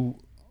character who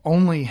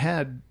only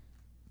had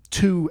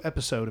 2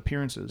 episode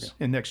appearances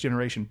in Next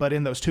Generation, but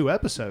in those 2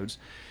 episodes,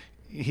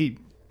 he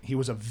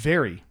was a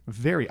very,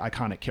 very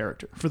iconic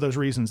character for those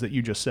reasons that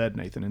you just said,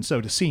 Nathan. And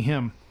so to see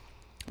him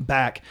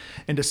back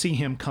and to see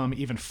him come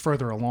even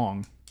further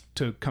along,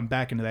 to come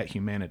back into that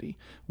humanity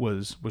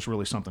was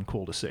really something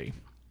cool to see.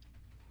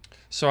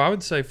 So I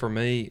would say for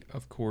me,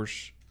 of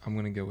course, I'm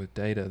going to go with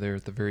Data there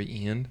at the very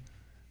end.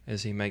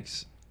 as he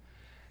makes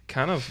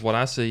kind of what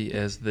I see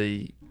as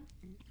the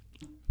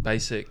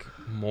basic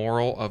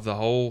moral of the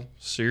whole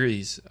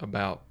series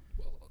about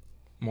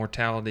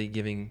mortality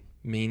giving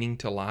meaning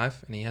to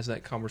life. And he has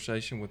that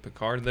conversation with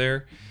Picard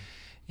there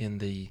in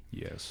the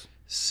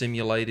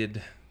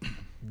simulated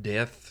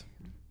death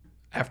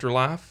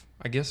afterlife,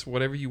 I guess,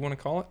 whatever you want to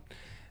call it,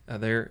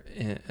 there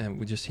and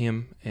with just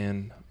him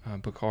and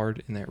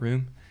Picard in that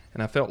room.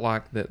 And I felt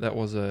like that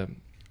was a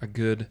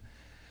good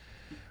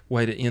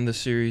way to end the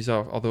series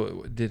off,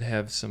 although it did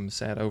have some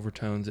sad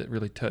overtones. It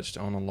really touched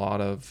on a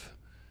lot of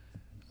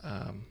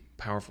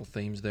powerful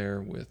themes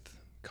there with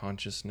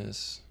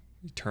consciousness,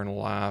 eternal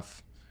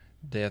life,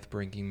 death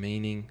bringing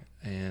meaning.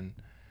 And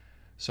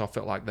so I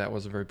felt like that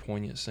was a very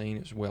poignant scene.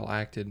 It was well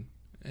acted,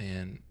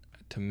 and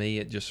to me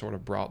it just sort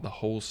of brought the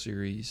whole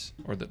series,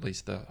 or at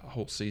least the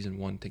whole season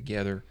 1,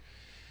 together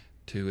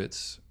to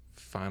its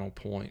final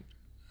point,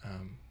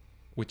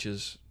 which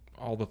is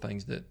all the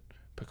things that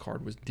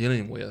Picard was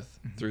dealing with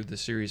through the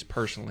series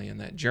personally in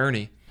that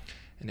journey.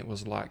 And it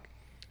was like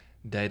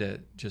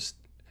Data just,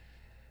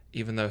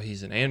 even though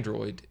he's an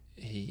android,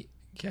 he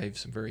gave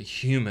some very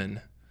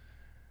human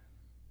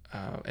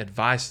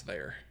advice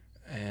there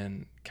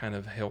and kind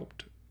of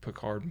helped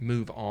Picard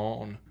move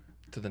on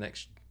to the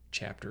next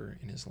chapter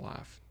in his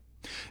life.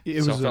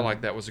 I felt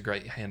like that was a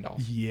great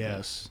handoff.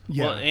 Yes.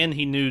 Yeah. Well, and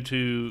he knew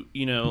to,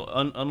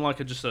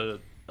 unlike just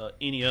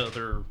any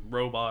other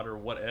robot or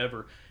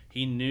whatever,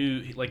 he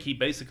knew, he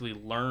basically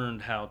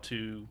learned how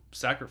to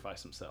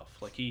sacrifice himself.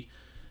 Like he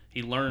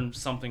learned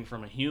something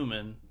from a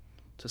human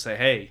to say,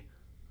 hey,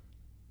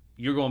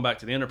 you're going back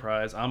to the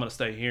Enterprise. I'm going to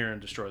stay here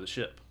and destroy the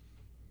ship.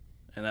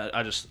 And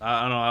I don't know.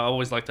 I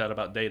always like that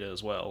about Data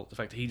as well. The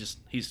fact that he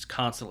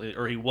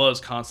was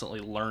constantly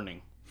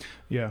learning.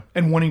 Yeah,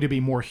 and wanting to be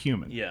more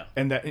human. Yeah,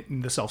 and that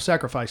the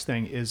self-sacrifice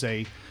thing is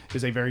a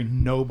very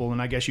noble,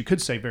 and I guess you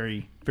could say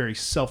very, very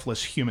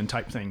selfless human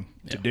type thing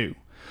to do.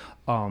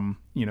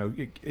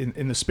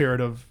 In the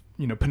spirit of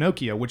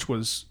Pinocchio, which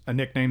was a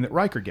nickname that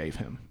Riker gave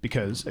him,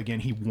 because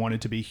again he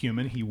wanted to be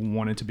human, he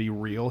wanted to be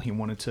real, he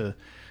wanted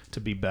to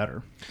be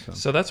better.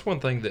 So that's one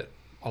thing that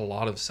a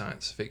lot of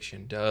science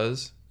fiction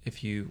does.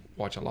 If you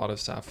watch a lot of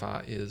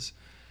sci-fi, is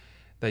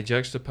they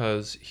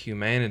juxtapose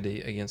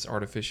humanity against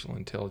artificial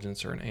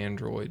intelligence or an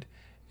android,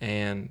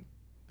 and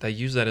they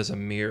use that as a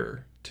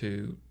mirror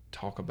to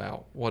talk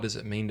about what does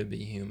it mean to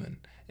be human.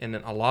 And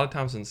then a lot of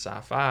times in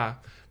sci-fi,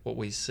 what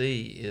we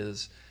see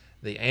is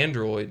the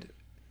android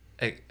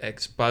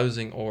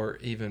exposing or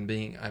even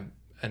being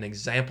an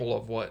example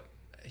of what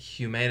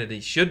humanity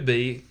should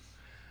be,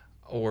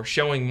 or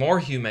showing more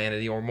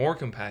humanity or more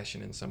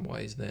compassion in some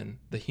ways than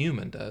the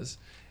human does.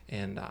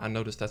 And I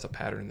noticed that's a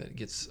pattern that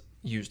gets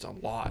used a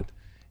lot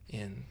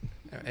in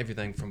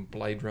everything from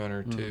Blade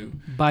Runner to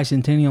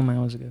Bicentennial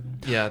Man was a good one.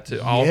 Yeah,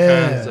 to all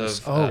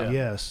kinds of.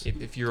 Yes.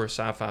 If you're a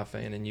sci-fi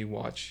fan and you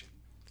watch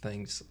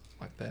things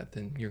like that,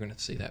 then you're going to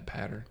see that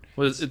pattern.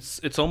 Well,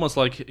 it's almost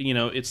like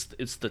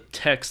it's the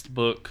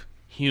textbook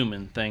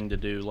human thing to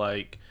do.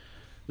 Like,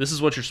 this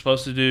is what you're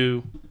supposed to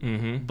do,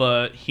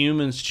 but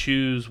humans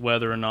choose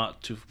whether or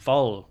not to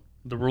follow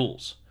the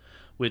rules.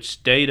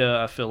 Which Data,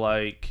 I feel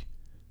like,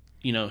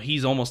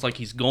 he's almost like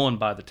he's going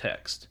by the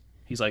text.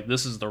 He's like,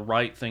 this is the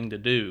right thing to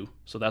do,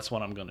 so that's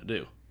what I'm going to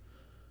do.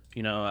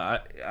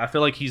 I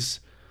feel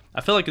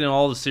like in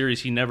all the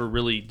series he never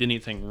really did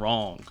anything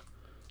wrong.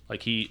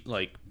 Like he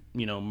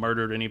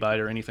murdered anybody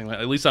or anything like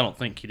that. At least I don't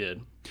think he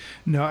did.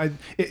 No,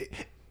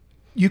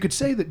 you could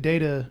say that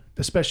Data,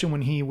 especially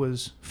when he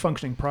was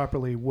functioning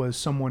properly, was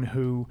someone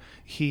who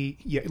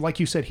like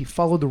you said, he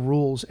followed the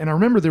rules. And I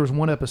remember there was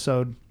one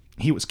episode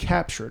he was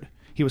captured.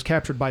 He was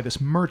captured by this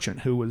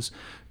merchant who was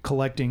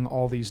collecting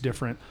all these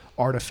different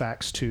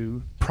artifacts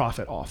to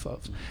profit off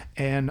of.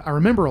 And I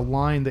remember a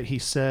line that he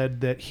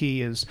said that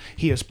he is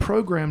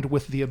programmed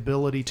with the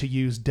ability to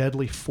use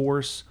deadly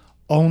force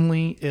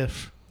only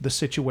if the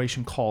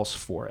situation calls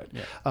for it.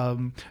 Yeah.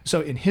 So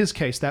in his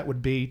case, that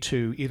would be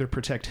to either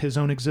protect his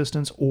own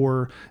existence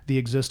or the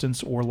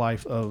existence or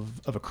life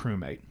of a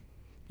crewmate.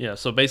 Yeah,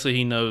 so basically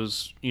he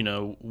knows,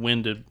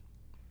 when to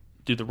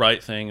do the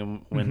right thing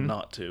and when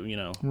not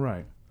to,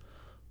 Right.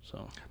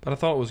 So, but I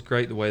thought it was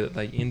great the way that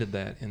they ended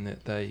that, and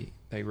that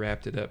they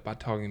wrapped it up by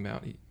talking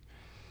about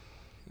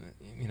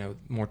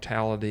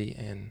mortality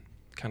and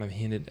kind of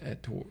hinted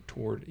at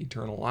toward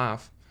eternal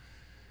life,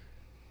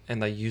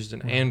 and they used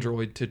an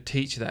android to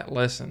teach that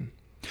lesson.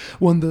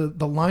 Well, and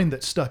the line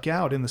that stuck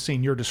out in the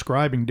scene you're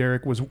describing,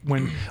 Derek, was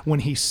when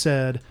he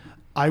said,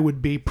 I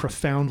would be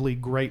profoundly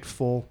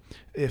grateful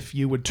if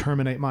you would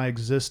terminate my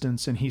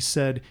existence. And he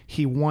said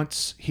he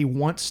wants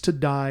to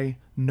die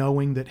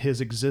knowing that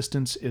his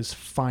existence is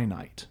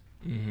finite.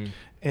 Mm-hmm.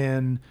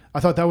 And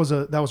I thought that was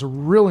a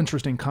real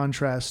interesting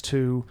contrast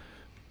to,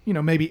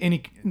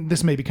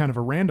 this may be kind of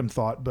a random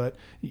thought, but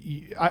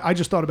I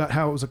just thought about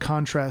how it was a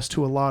contrast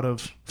to a lot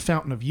of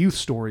Fountain of Youth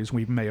stories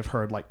we may have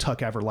heard, like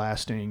Tuck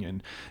Everlasting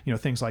and,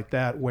 things like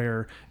that,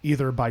 where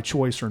either by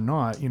choice or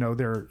not,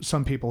 there are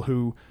some people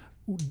who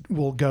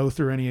will go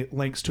through any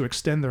lengths to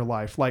extend their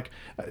life. Like,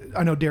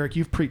 I know, Derek,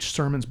 you've preached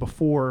sermons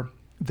before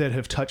that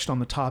have touched on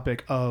the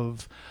topic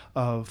of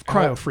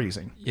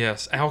cryo-freezing.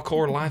 Yes,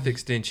 Alcor life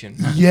extension.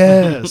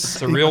 Yes.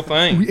 It's a real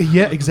thing.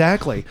 Yeah,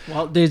 exactly.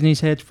 Walt Disney's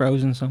head's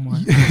frozen somewhere.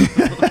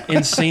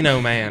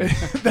 Encino Man.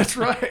 That's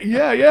right.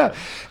 Yeah.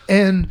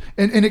 And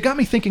it got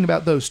me thinking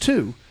about those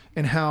too,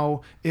 and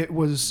how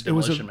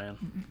Demolition Man.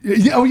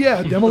 Oh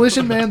yeah,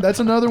 Demolition Man.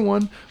 That's another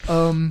one.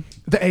 The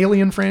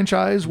Alien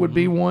franchise would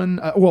be one.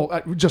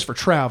 Just for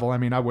travel. I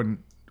mean, I wouldn't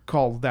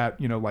call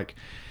that, like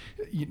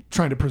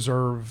trying to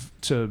preserve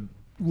to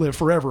live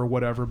forever or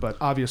whatever. But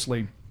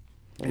obviously,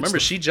 Remember,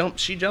 she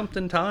jumped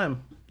in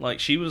time. Like,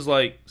 she was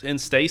like in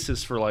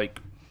stasis for like.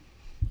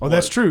 Oh,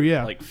 that's true.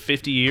 Yeah, like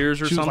 50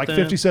 years or she was something. like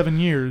 57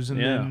 years, and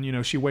Yeah.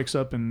 then she wakes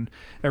up and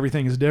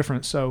everything is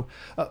different. So,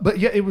 but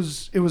yeah, it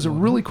was a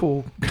really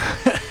cool.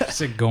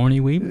 Sigourney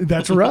Weaver.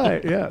 That's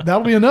right. Yeah,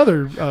 that'll be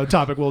another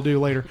topic we'll do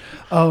later.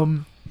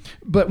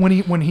 But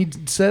when he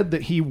said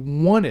that he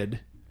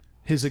wanted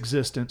his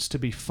existence to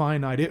be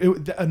finite,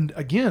 and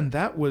again,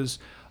 that was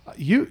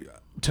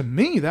to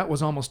me, that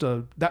was almost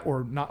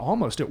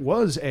it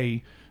was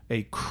a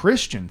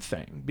Christian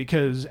thing,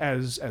 because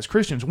as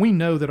Christians, we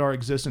know that our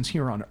existence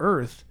here on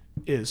earth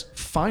is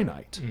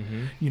finite,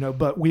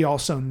 but we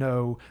also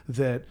know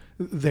that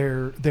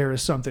there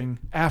is something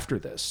after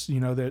this,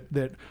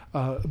 that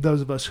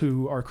those of us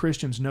who are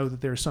Christians know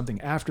that there's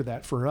something after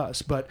that for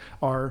us, but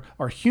our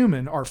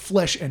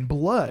flesh and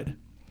blood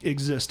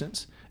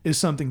existence is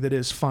something that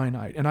is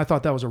finite. And I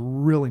thought that was a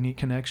really neat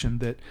connection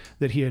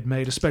that he had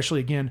made,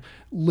 especially, again,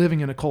 living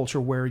in a culture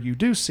where you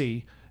do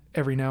see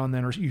every now and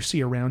then, or you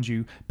see around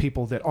you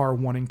people that are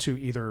wanting to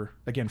either,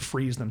 again,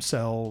 freeze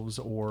themselves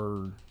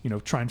or,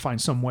 try and find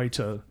some way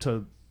to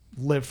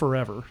live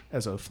forever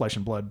as a flesh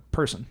and blood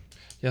person.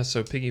 Yeah,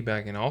 so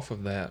piggybacking off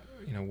of that,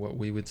 what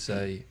we would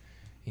say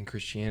in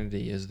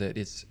Christianity is that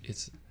it's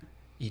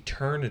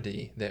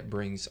eternity that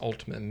brings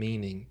ultimate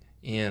meaning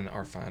in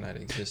our finite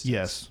existence.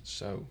 Yes.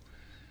 So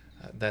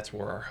that's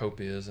where our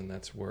hope is, and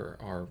that's where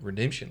our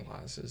redemption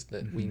lies, is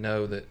that we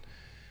know that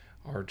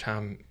our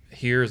time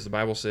here, as the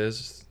Bible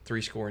says,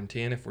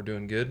 70. If we're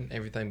doing good, and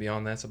everything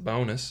beyond that's a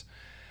bonus.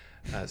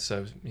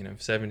 So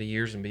 70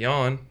 years and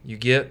beyond, you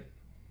get.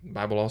 The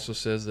Bible also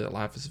says that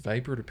life is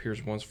vapor; it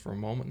appears once for a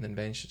moment and then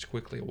vanishes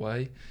quickly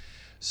away.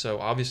 So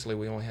obviously,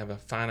 we only have a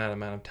finite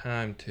amount of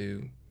time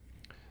to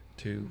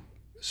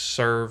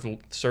serve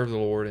the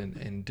Lord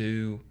and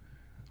do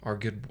our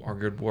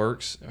good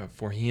works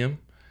for Him.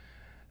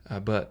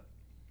 But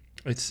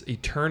it's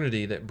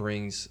eternity that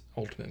brings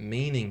ultimate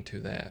meaning to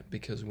that,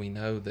 because we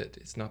know that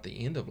it's not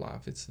the end of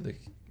life; it's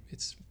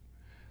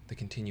the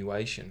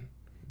continuation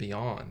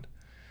beyond.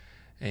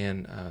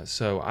 And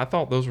so I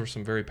thought those were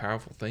some very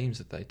powerful themes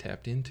that they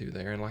tapped into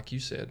there. And like you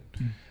said,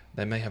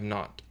 they may have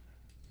not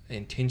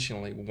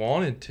intentionally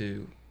wanted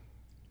to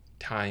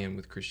tie in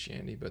with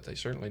Christianity, but they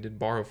certainly did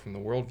borrow from the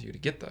worldview to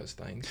get those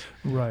things.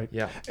 Right.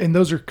 Yeah. And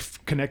those are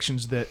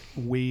connections that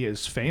we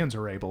as fans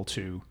are able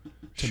to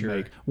Sure.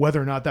 make,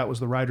 whether or not that was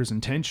the writer's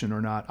intention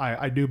or not.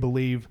 I do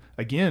believe,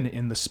 again,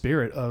 in the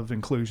spirit of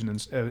inclusion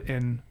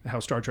and how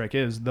Star Trek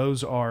is.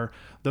 Those are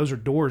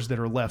doors that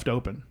are left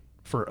open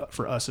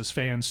for us as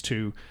fans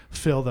to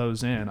fill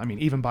those in. I mean,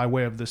 even by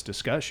way of this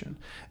discussion.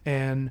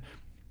 And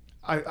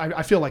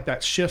I feel like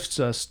that shifts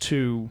us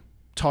to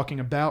talking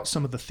about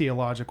some of the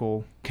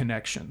theological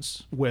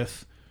connections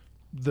with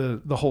the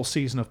whole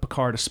season of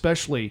Picard,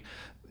 especially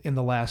in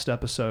the last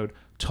episode,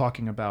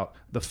 talking about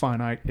the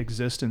finite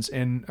existence.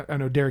 And I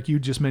know, Derek, you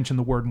just mentioned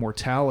the word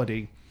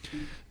mortality.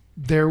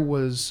 There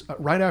was,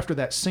 right after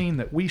that scene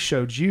that we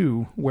showed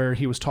you where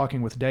he was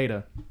talking with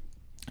Data,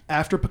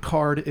 after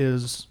Picard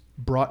is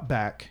brought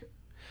back,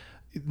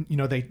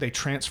 they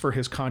transfer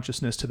his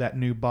consciousness to that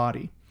new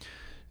body.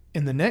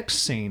 In the next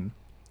scene,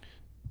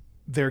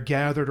 they're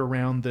gathered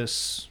around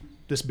this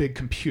big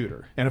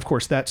computer. And of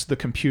course, that's the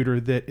computer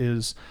that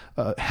is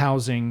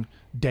housing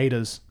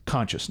Data's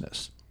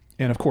consciousness.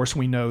 And of course,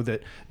 we know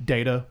that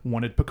Data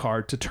wanted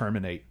Picard to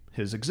terminate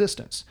his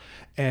existence.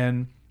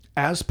 And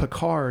as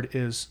Picard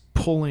is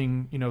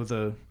pulling,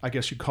 I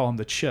guess you'd call them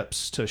the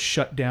chips to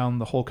shut down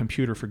the whole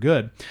computer for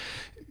good,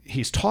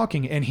 he's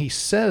talking and he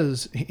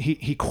says,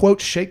 he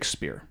quotes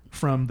Shakespeare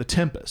from The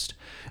Tempest.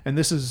 And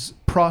this is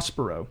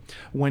Prospero,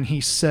 when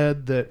he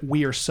said that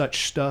we are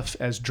such stuff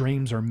as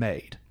dreams are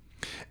made.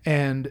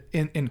 And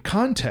in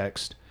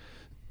context,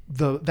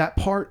 that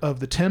part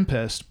of The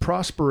Tempest,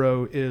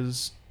 Prospero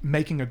is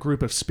making a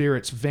group of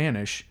spirits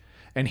vanish,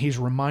 and he's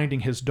reminding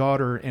his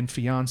daughter and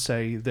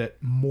fiance that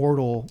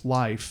mortal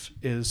life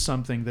is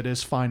something that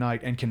is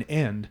finite and can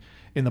end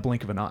in the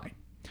blink of an eye.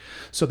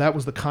 So that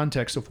was the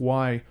context of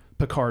why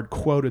Picard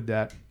quoted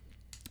that.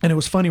 And it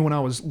was funny when I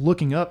was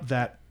looking up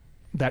that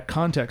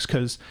context,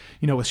 because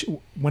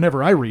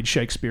whenever I read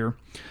Shakespeare,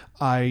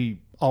 I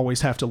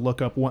always have to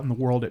look up what in the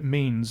world it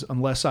means,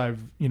 unless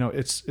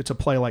it's a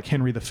play like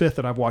Henry V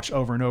that I've watched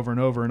over and over and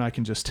over, and I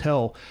can just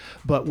tell.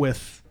 But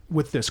with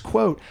this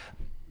quote,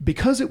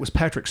 because it was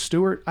Patrick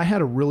Stewart, I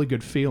had a really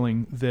good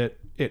feeling that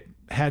it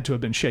had to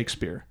have been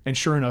Shakespeare. And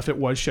sure enough, it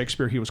was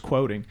Shakespeare he was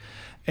quoting.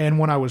 And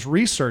when I was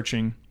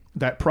researching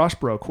that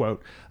Prospero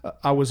quote,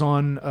 I was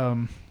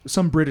on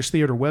some British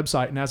theater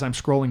website, and as I'm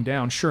scrolling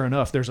down, sure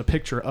enough, there's a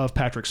picture of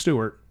Patrick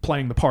Stewart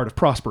playing the part of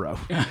Prospero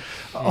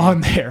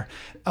on there.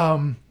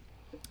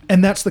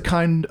 And that's the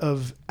kind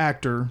of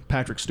actor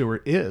Patrick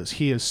Stewart is.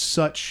 He is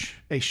such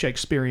a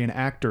Shakespearean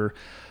actor.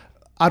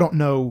 I don't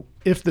know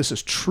if this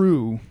is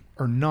true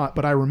or not,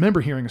 but I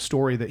remember hearing a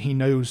story that he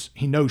knows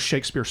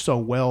Shakespeare so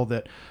well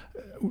that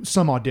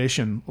some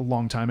audition a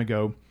long time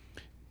ago,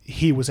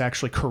 he was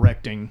actually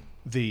correcting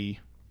the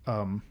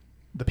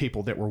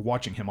people that were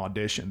watching him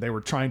audition. They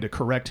were trying to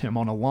correct him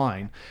on a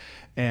line,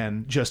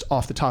 and just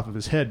off the top of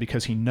his head,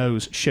 because he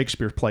knows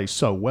Shakespeare plays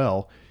so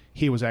well,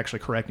 he was actually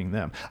correcting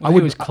them. Well,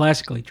 he was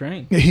classically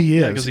trained. He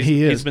is. because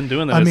He is. he's been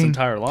doing that his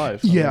entire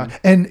life. Yeah,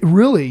 and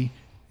really,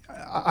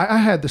 I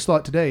had this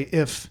thought today.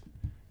 If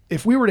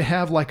we were to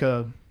have like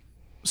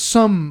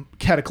some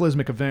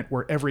cataclysmic event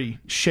where every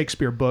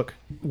Shakespeare book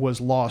was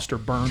lost or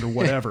burned or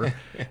whatever,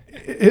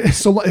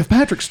 so if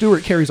Patrick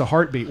Stewart carries a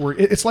heartbeat, where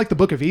it's like the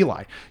Book of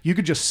Eli, you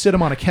could just sit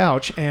him on a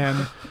couch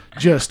and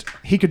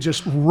he could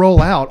just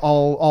roll out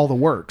all the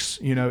works.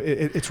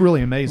 It's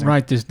really amazing.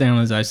 Write this down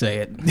as I say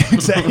it.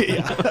 Exactly.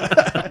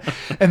 Yeah.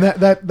 And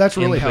that's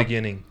really in the how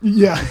beginning.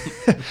 Yeah.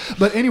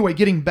 But anyway,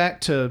 getting back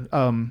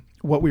to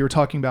what we were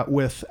talking about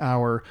with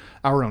our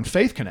own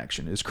faith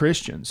connection as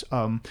Christians,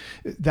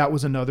 that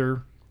was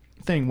another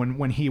thing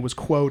when he was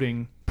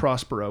quoting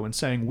Prospero and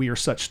saying we are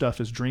such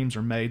stuff as dreams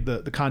are made.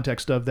 The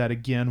context of that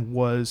again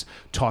was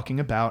talking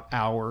about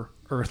our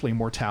earthly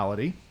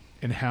mortality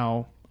and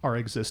how our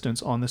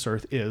existence on this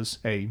earth is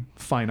a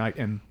finite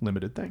and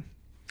limited thing.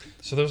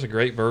 So there's a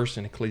great verse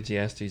in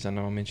Ecclesiastes. I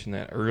know I mentioned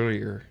that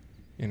earlier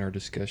in our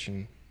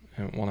discussion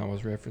when I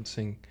was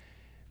referencing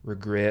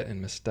regret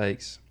and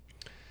mistakes.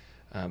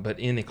 But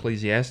in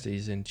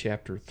Ecclesiastes, in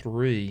chapter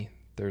 3,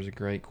 there's a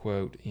great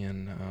quote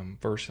in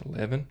verse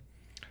 11.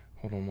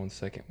 Hold on one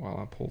second while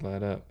I pull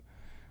that up.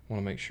 I want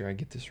to make sure I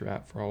get this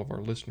right for all of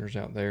our listeners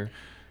out there.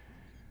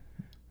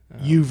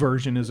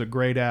 YouVersion is a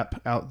great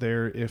app out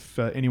there if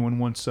anyone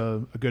wants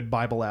a good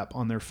Bible app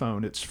on their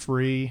phone. It's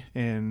free,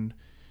 and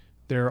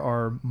there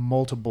are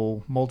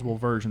multiple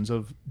versions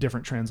of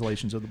different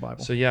translations of the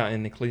Bible. So yeah,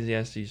 in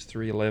Ecclesiastes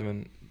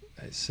 3:11,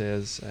 it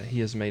says, He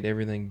has made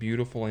everything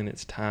beautiful in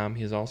its time.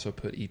 He has also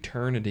put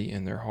eternity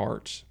in their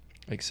hearts,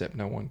 except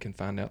no one can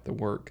find out the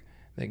work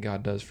that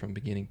God does from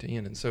beginning to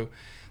end. And so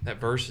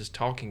that verse is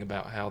talking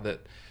about how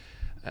that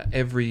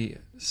every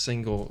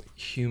single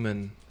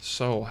human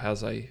soul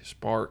has a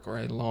spark or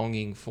a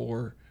longing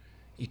for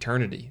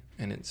eternity,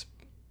 and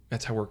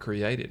that's how we're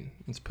created.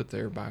 It's put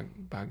there by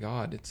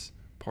God. It's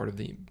part of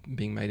the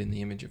being made in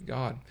the image of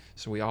God.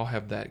 So we all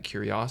have that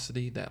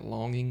curiosity, that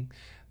longing,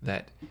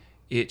 that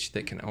itch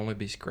that can only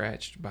be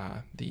scratched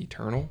by the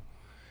eternal.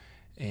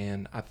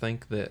 And I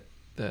think that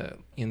the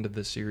end of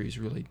the series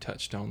really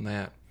touched on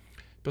that,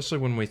 especially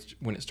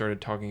when it started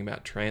talking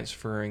about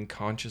transferring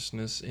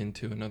consciousness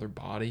into another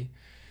body.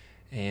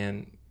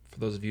 And for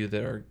those of you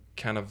that are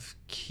kind of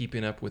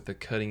keeping up with the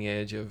cutting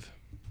edge of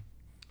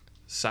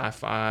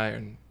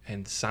sci-fi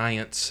and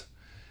science,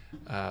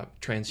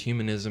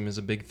 transhumanism is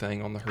a big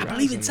thing on the horizon. I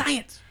believe in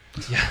science.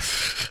 Yeah.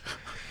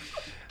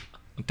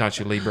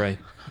 Dacia Libre.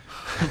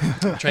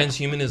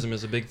 Transhumanism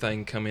is a big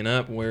thing coming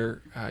up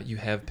where you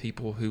have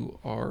people who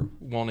are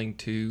wanting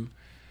to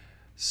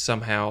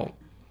somehow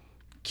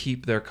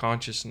keep their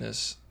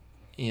consciousness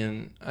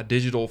in a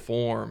digital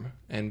form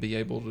and be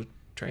able to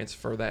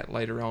transfer that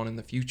later on in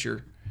the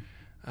future.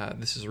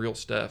 This is real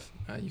stuff.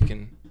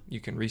 You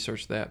can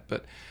research that,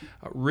 but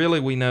really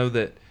we know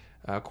that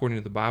according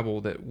to the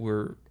Bible that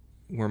we're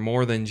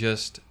more than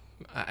just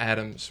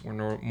atoms.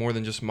 We're more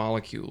than just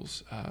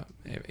molecules.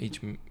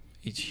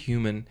 Each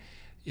human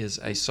is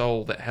a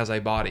soul that has a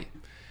body,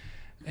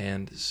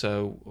 and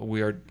so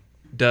we are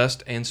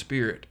dust and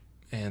spirit.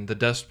 And the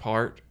dust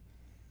part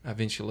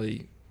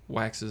eventually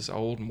waxes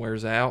old and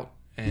wears out,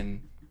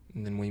 and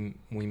then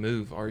we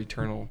move. Our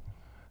eternal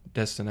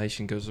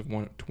destination goes to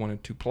one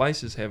of two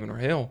places, heaven or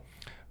hell.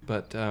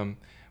 But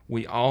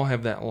we all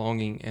have that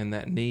longing and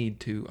that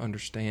need to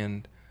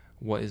understand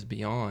what is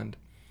beyond.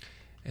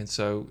 And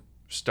so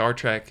Star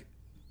Trek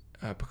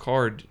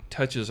Picard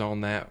touches on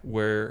that,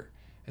 where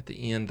at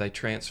the end they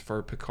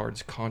transfer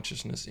Picard's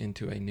consciousness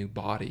into a new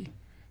body.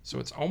 So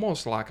it's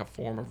almost like a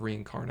form of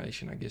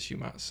reincarnation, I guess you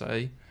might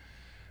say.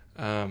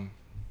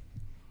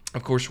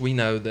 Of course, we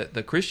know that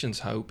the Christian's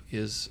hope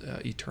is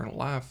eternal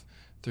life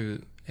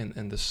through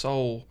and the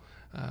soul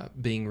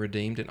being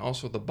redeemed, and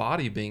also the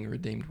body being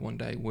redeemed one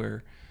day,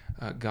 where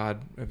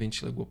God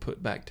eventually will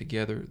put back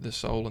together the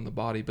soul and the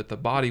body, but the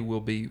body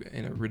will be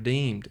in a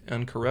redeemed,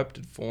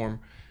 uncorrupted form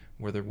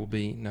where there will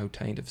be no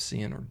taint of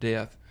sin or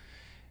death.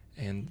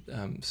 And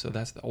so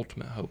that's the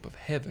ultimate hope of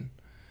heaven.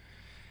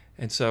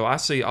 And so I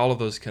see all of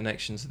those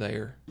connections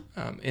there,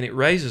 and it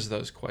raises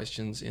those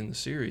questions in the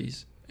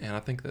series, and I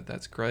think that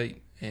that's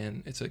great,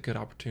 and it's a good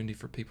opportunity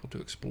for people to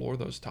explore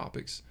those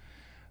topics.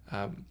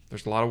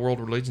 There's a lot of world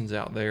religions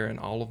out there, and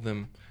all of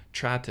them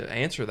try to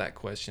answer that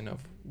question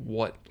of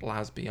what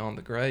lies beyond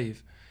the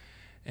grave.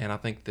 And I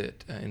think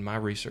that in my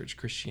research,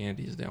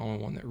 Christianity is the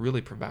only one that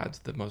really provides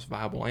the most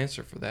viable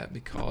answer for that,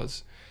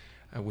 because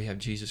we have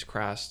Jesus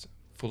Christ,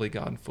 fully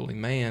God and fully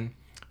man,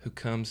 who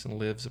comes and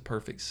lives a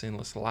perfect,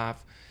 sinless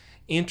life,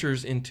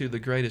 enters into the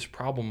greatest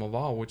problem of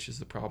all, which is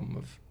the problem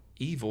of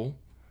evil,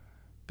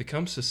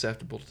 becomes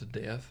susceptible to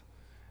death,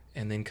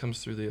 and then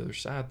comes through the other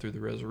side through the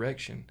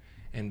resurrection.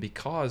 And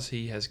because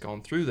he has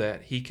gone through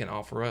that, he can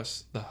offer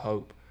us the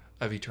hope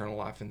of eternal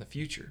life in the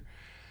future.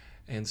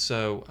 And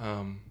so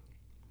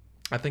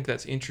I think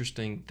that's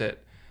interesting that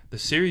the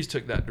series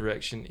took that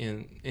direction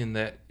in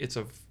that it's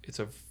a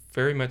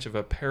very much of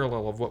a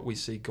parallel of what we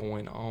see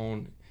going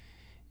on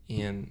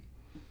in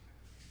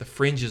the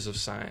fringes of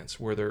science,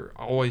 where they're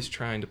always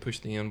trying to push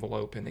the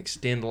envelope and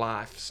extend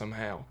life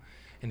somehow.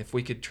 And if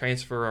we could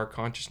transfer our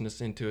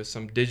consciousness into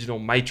some digital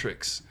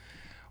matrix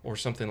or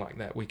something like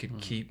that, we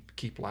could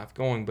keep life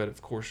going. But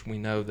of course, we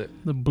know that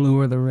the blue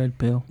or the red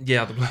pill.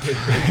 Yeah, the blue or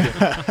the red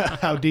pill.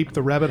 How deep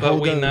the rabbit hole goes.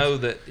 But we goes. know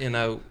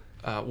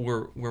that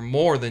we're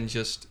more than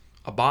just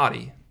a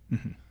body,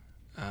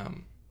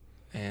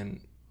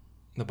 and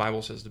the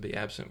Bible says to be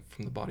absent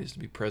from the body is to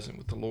be present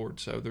with the Lord.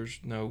 So there's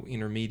no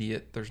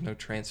intermediate. There's no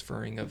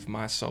transferring of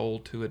my soul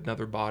to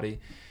another body.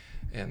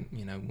 And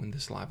when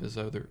this life is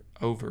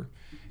over,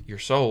 your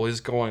soul is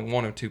going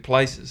one of two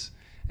places.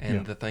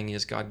 And the thing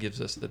is, God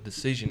gives us the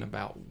decision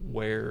about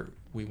where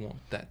we want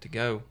that to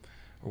go,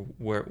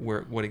 or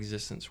what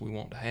existence we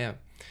want to have.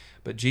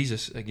 But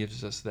Jesus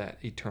gives us that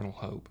eternal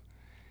hope.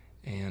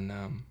 And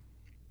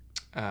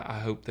I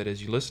hope that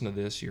as you listen to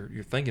this,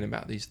 you're thinking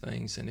about these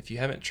things. And if you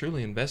haven't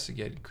truly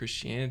investigated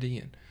Christianity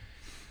and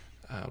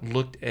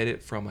looked at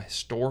it from a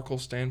historical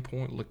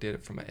standpoint, looked at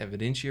it from an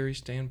evidentiary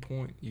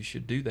standpoint, you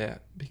should do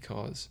that,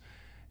 because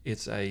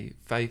it's a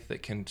faith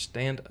that can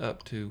stand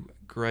up to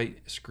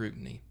great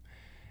scrutiny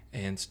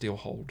and still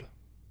hold.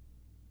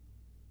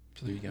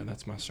 So there you go.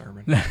 That's my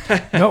sermon.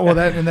 No, well,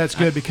 that's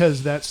good,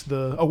 because that's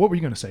the. Oh, what were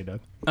you going to say, Doug?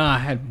 I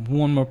had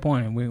one more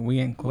point, and we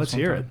ain't close. Let's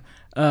hear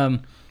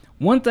it.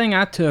 One thing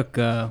I took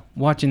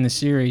watching the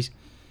series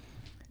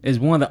is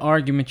one of the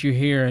arguments you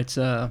hear. It's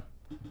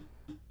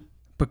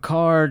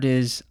Picard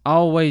is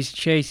always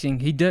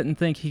chasing. He doesn't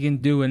think he can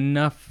do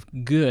enough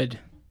good.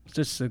 It's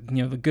just the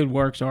good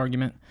works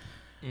argument.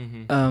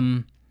 Mm-hmm.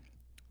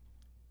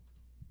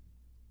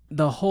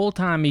 The whole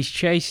time he's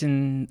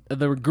chasing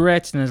the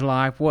regrets in his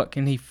life. What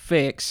can he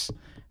fix,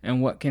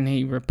 and what can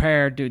he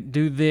repair?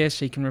 Do this.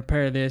 He can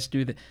repair this.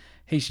 Do that.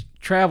 He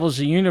travels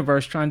the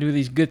universe trying to do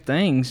these good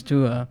things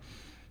to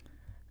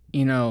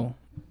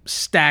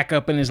stack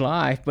up in his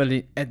life, but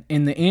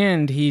in the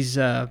end, he's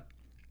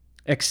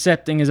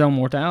accepting his own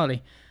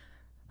mortality.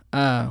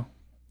 A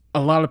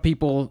lot of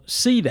people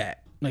see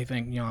that. They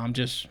think, I'm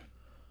just,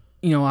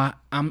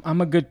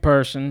 I'm a good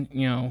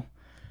person,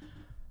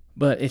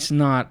 but it's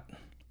not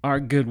our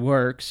good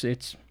works.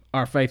 It's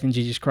our faith in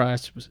Jesus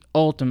Christ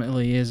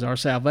ultimately is our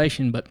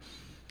salvation. But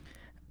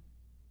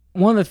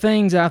one of the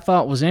things I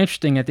thought was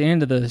interesting at the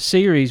end of the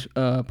series,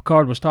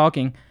 Picard was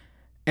talking,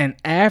 and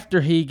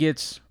after he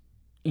gets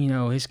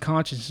his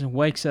consciousness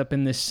wakes up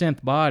in this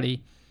synth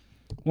body,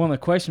 one of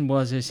the questions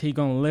was, is he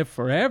going to live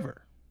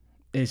forever?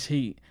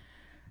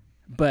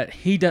 But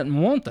he doesn't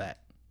want that.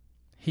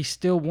 He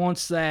still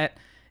wants that.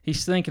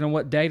 He's thinking of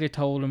what Data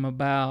told him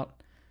about,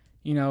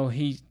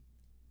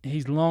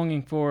 he's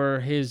longing for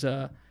his,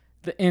 the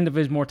end of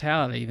his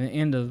mortality, the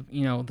end of,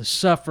 the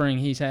suffering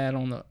he's had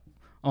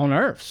on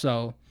Earth.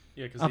 So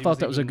I thought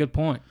that was a good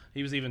point.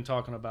 He was even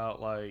talking about,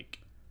 like,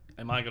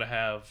 am I going to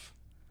have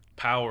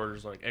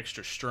powers like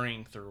extra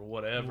strength or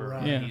whatever?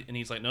 Right. Yeah. And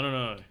he's like,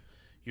 no,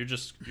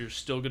 you're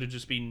still going to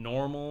just be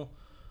normal,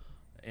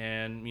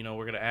 and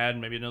we're going to add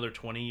maybe another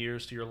 20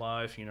 years to your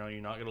life. You're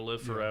not going to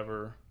live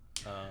forever.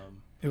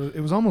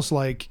 It was almost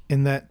like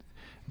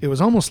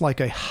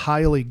a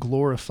highly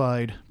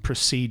glorified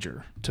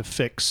procedure to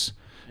fix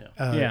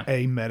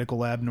a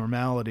medical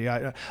abnormality.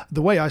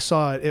 The way I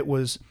saw it, it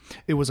was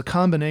a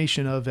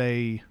combination of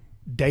a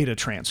data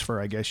transfer,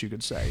 I guess you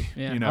could say.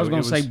 Yeah, I was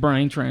going to say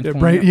brain transplant.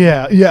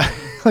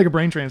 Like a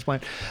brain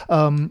transplant.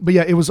 But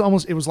yeah, it was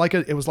like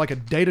a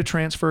data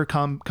transfer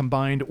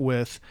combined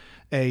with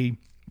a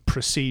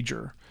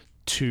procedure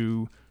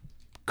to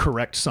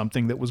correct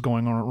something that was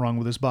going on wrong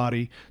with his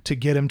body, to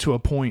get him to a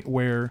point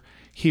where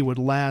he would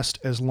last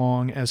as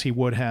long as he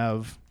would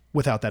have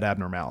without that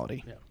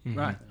abnormality. Yeah. Mm-hmm.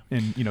 Right.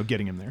 And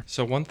getting him there.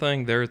 So one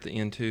thing there at the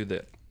end too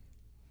that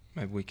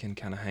maybe we can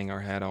kind of hang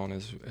our hat on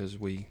as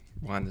we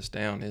wind this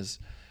down is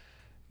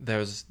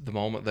there's the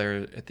moment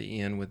there at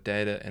the end with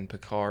Data and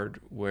Picard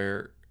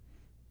where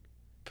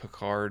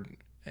Picard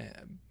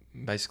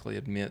basically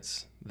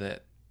admits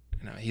that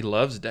he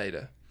loves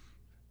Data,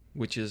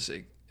 which is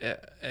an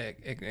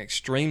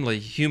extremely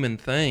human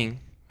thing,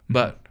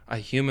 but a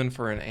human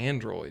for an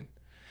android,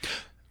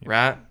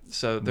 right?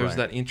 So there's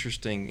that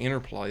interesting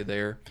interplay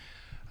there,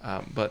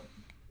 but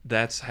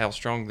that's how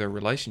strong their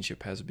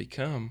relationship has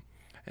become.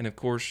 And of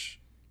course,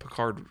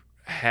 Picard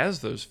has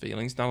those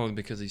feelings, not only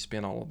because he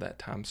spent all of that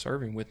time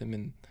serving with him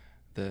in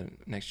the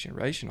Next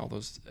Generation, all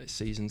those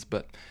seasons,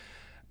 but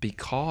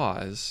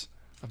because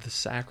of the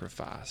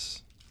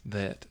sacrifice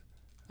that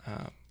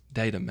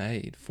Data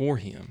made for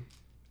him,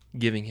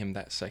 giving him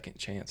that second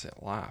chance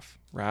at life,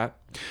 right?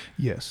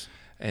 Yes.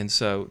 And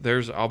so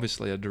there's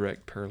obviously a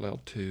direct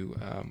parallel to,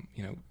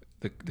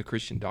 the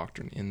Christian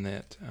doctrine in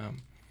that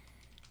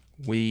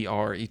we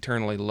are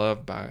eternally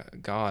loved by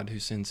God who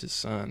sends his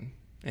Son,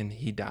 and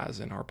he dies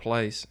in our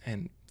place.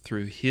 And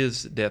through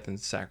his death and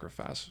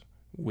sacrifice,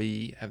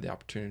 we have the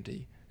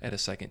opportunity at a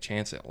second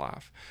chance at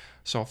life.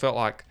 So I felt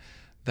like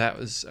that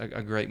was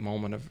a great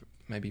moment of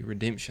maybe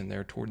redemption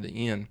there toward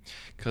the end,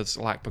 because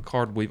like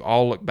Picard, we've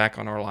all looked back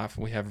on our life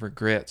and we have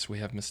regrets, we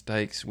have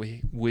mistakes,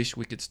 we wish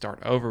we could start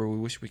over, we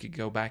wish we could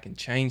go back and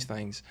change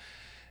things,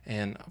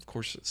 and of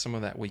course some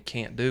of that we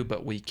can't do,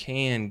 but we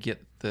can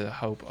get the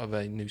hope of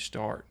a new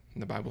start.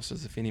 And the Bible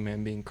says, if any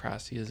man be in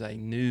Christ, he is a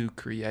new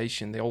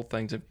creation. The old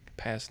things have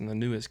passed and the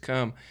new has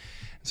come.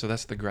 And so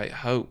that's the great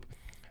hope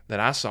that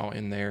I saw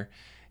in there,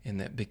 in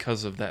that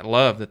because of that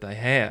love that they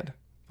had,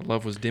 the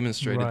love was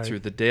demonstrated through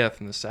the death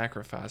and the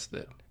sacrifice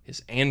that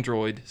his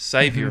android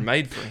savior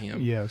made for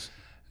him. Yes.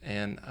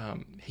 And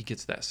he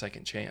gets that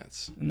second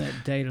chance. And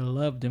that Data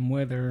loved him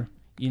whether,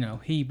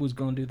 he was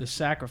going to do the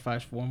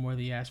sacrifice for him, whether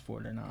he asked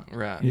for it or not.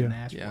 Right. He didn't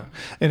ask for it.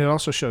 And it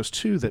also shows,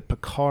 too, that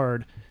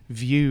Picard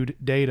viewed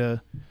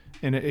Data,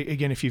 and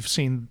again, if you've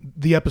seen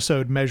the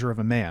episode Measure of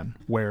a Man,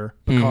 where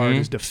Picard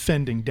is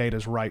defending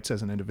Data's rights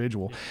as an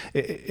individual,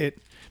 it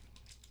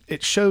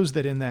shows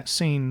that in that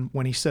scene,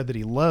 when he said that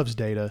he loves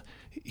Data,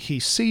 he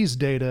sees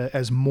Data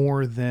as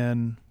more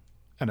than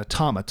an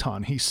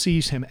automaton. He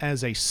sees him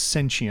as a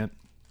sentient,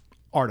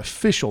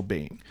 artificial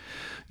being.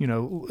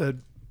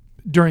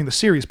 During the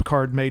series,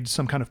 Picard made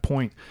some kind of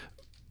point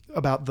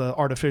about the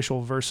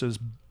artificial versus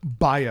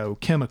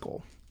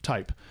biochemical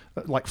type,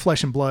 like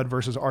flesh and blood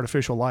versus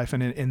artificial life.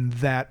 And in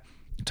that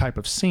type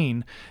of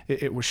scene,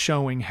 it was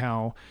showing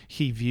how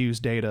he views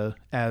Data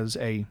as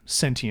a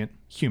sentient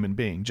human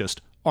being,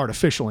 just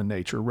artificial in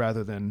nature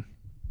rather than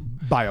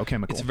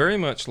biochemical. It's very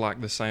much like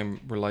the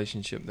same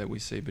relationship that we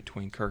see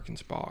between Kirk and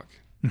Spock.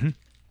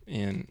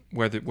 And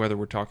whether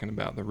we're talking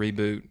about the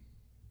reboot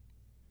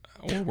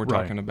or we're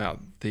talking about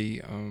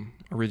the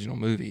original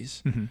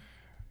movies,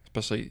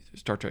 especially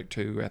Star Trek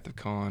II Wrath of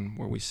Khan,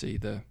 where we see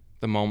the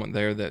moment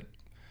there that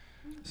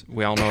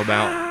we all know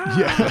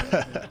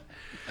about,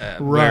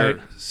 where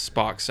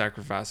Spock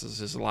sacrifices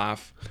his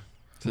life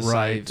to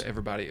save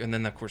everybody, and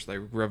then of course they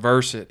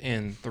reverse it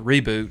in the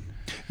reboot.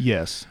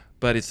 Yes,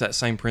 but it's that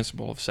same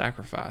principle of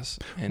sacrifice,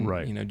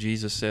 and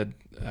Jesus said,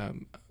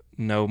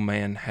 no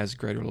man has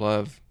greater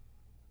love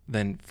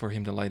than for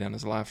him to lay down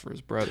his life for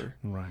his brother.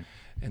 Right.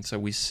 And so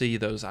we see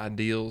those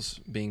ideals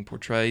being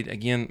portrayed.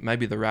 Again,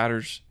 maybe the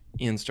writers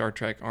in Star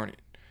Trek aren't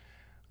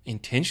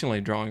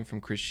intentionally drawing from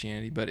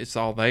Christianity, but it's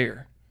all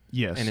there.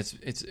 Yes. And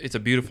it's a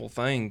beautiful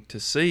thing to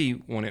see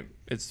when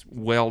it's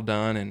well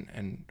done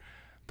and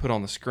put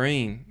on the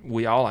screen.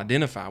 We all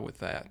identify with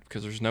that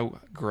because there's no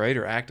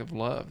greater act of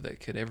love that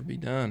could ever be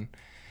done.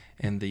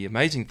 And the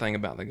amazing thing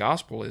about the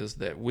gospel is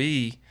that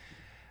we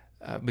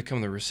become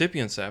the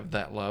recipients of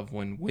that love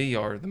when we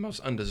are the most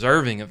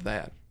undeserving of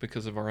that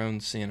because of our own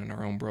sin and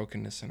our own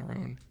brokenness and our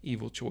own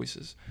evil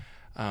choices.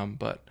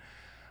 But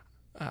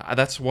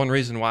that's one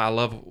reason why I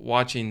love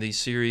watching these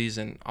series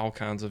and all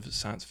kinds of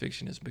science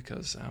fiction, is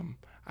because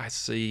I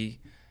see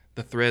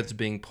the threads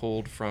being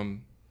pulled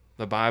from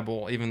the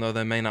Bible, even though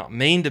they may not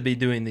mean to be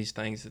doing these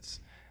things.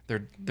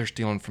 They're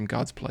stealing from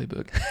God's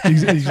playbook.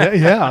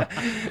 Yeah.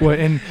 Well,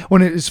 and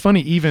when it's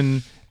funny,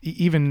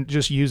 even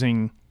just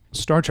using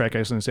Star Trek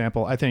as an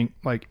example, I think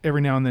like every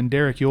now and then,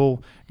 Derek,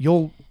 you'll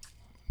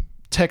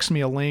text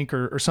me a link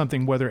or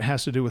something, whether it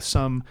has to do with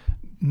some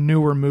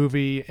newer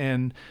movie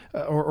and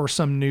or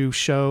some new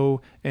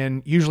show,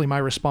 and usually my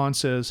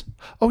response is,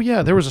 "Oh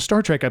yeah, there was a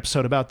Star Trek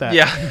episode about that,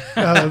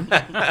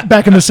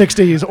 back in the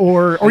 '60s,"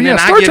 or yeah,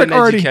 Star I get Trek an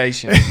already.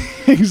 Education.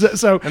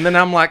 So, and then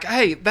I'm like,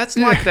 "Hey, that's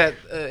like that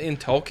in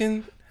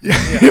Tolkien."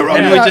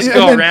 And we just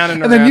go around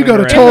and then you go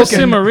to Tolkien.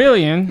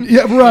 Silmarillion.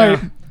 Yeah, right.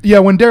 Yeah,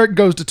 when Derek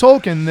goes to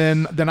Tolkien,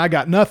 then I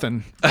got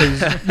nothing, 'cause,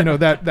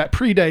 that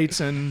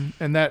predates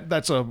and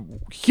that's a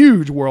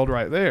huge world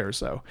right there.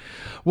 So,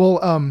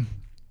 well,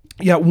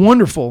 yeah,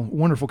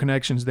 wonderful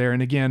connections there.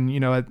 And again,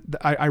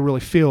 I really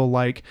feel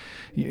like,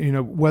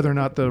 whether or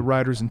not the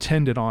writers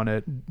intended on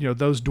it,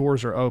 those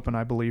doors are open,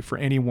 I believe, for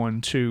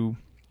anyone to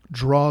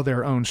draw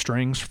their own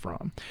strings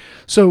from.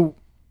 So,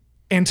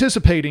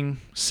 anticipating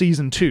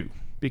season 2,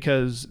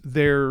 because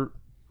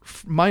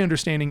my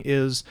understanding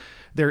is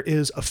there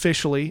is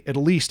officially at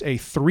least a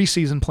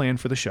 3-season plan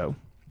for the show.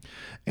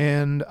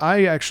 And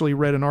I actually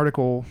read an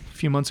article a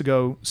few months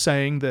ago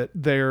saying that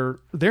their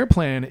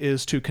plan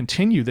is to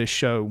continue this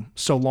show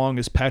so long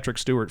as Patrick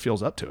Stewart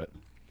feels up to it.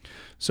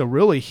 So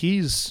really,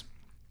 he's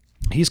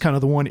kind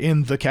of the one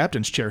in the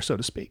captain's chair, so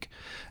to speak.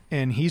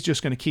 And he's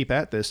just going to keep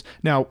at this.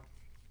 Now,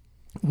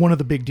 one of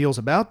the big deals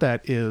about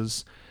that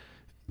is,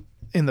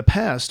 in the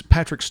past,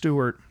 Patrick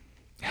Stewart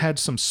had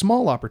some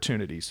small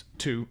opportunities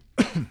to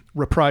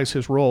reprise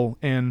his role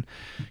and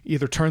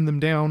either turn them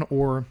down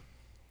or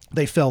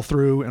they fell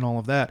through and all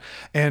of that.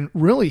 And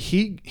really,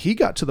 he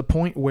got to the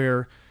point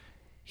where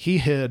he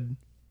had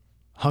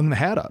hung the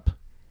hat up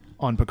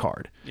on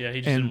Picard. Yeah,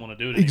 he just didn't want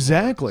to do it anymore.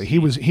 Exactly. He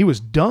was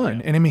done.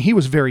 Yeah. And I mean, he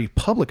was very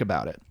public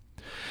about it.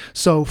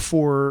 So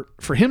for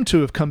him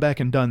to have come back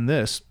and done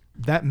this,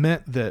 that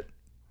meant that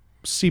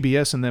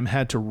CBS and them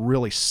had to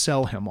really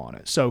sell him on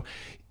it. So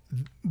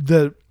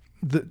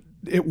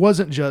it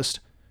wasn't just,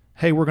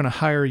 hey, we're going to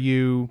hire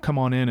you, come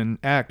on in and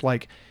act.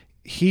 Like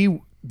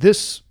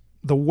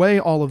the way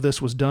all of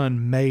this was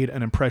done made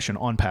an impression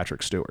on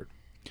Patrick Stewart.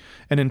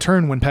 And in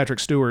turn, when Patrick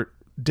Stewart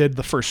did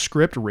the first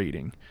script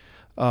reading,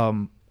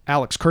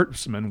 Alex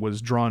Kurtzman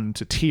was drawn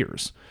to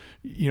tears,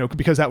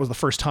 because that was the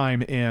first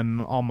time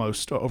in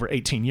almost over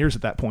 18 years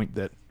at that point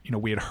that,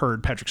 we had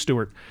heard Patrick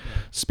Stewart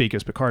speak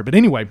as Picard. But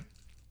anyway,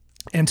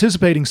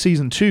 anticipating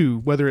season 2,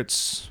 whether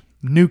it's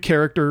new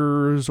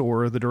characters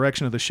or the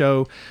direction of the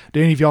show,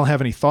 do any of y'all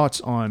have any thoughts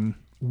on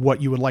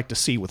what you would like to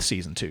see with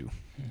season 2?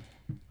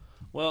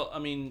 Well, I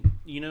mean,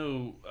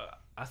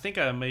 I think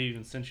I may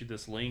even sent you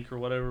this link or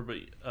whatever,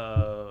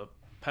 but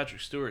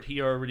Patrick Stewart, he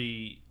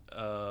already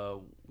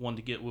wanted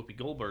to get Whoopi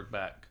Goldberg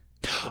back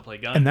to play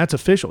Guy. And that's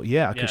official,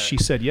 yeah, because she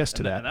said yes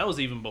to that. And that was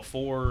even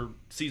before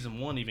season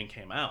 1 even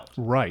came out.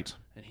 Right.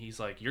 And he's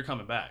like, "You're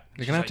coming back."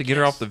 You're going to have to get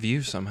her off The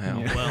View somehow.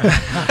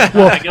 Yeah.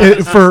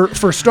 Well,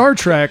 for Star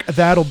Trek,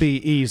 that'll be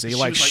easy.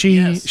 She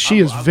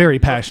is very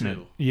passionate.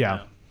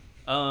 Yeah.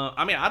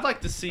 I mean, I'd like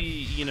to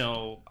see,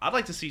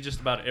 just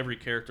about every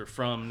character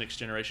from Next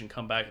Generation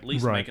come back, at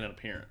least making an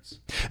appearance.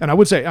 And I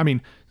would say,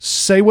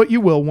 say what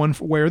you will, one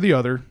way or the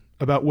other,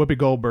 about Whoopi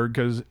Goldberg,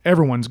 because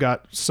everyone's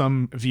got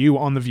some view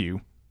on The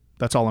View.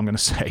 That's all I'm going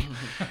to say.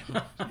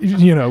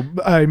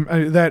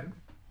 That,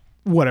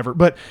 whatever.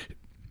 But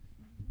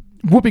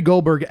Whoopi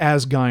Goldberg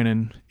as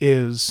Guinan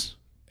is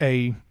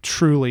a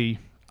truly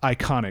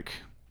iconic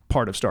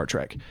part of Star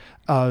Trek,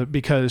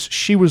 because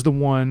she was the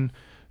one.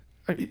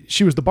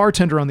 She was the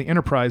bartender on the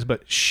Enterprise,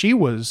 but she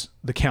was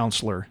the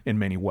counselor in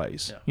many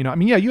ways. Yeah.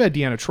 You had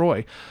Deanna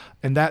Troi,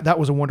 and that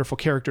was a wonderful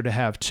character to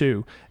have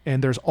too.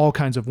 And there's all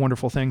kinds of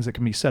wonderful things that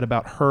can be said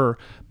about her.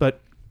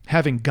 But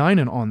having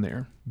Guinan on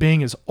there,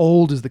 being as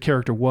old as the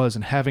character was,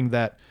 and having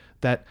that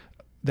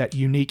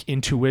unique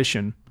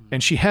intuition,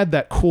 and she had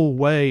that cool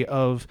way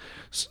of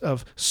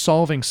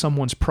solving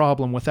someone's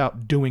problem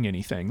without doing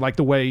anything. Like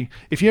the way,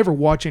 if you ever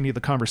watch any of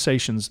the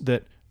conversations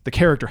that the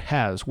character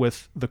has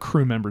with the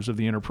crew members of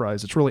the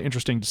Enterprise, it's really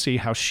interesting to see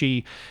how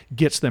she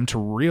gets them to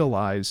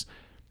realize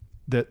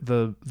that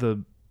the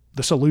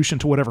solution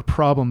to whatever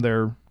problem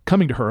they're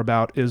coming to her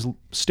about is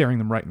staring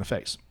them right in the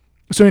face.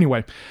 So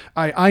anyway,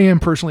 I am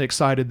personally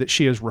excited that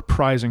she is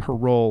reprising her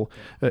role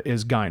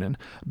as Guinan,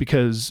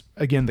 because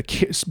again,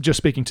 just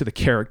speaking to the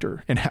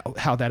character and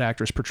how that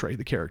actress portrayed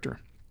the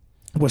character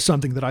was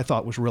something that I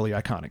thought was really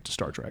iconic to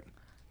Star Trek.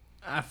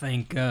 I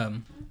think, I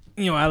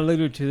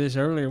alluded to this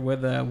earlier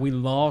with we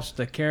lost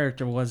the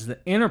character was the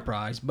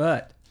Enterprise,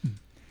 but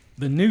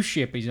the new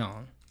ship he's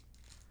on.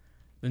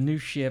 The new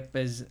ship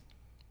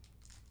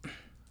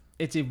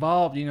it's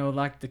evolved,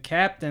 like the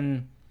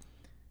captain,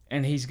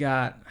 and he's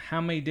got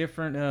how many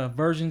different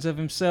versions of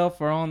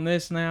himself are on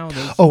this now?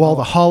 All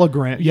the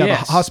hologram. Yeah,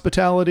 yes. The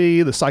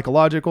hospitality, the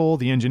psychological,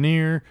 the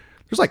engineer.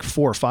 There's like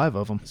 4 or 5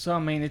 of them. So,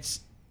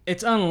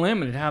 it's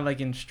unlimited how they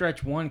can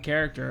stretch one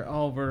character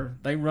over.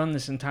 They run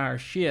this entire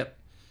ship.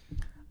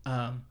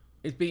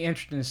 It'd be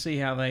interesting to see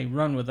how they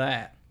run with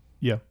that.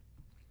 Yeah.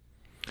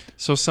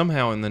 So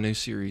somehow in the new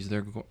series,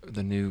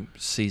 the new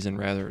season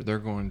rather, they're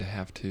going to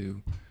have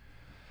to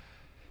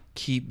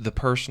keep the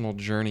personal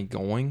journey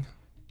going.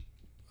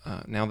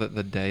 Now that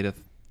the Data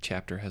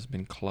chapter has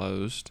been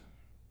closed,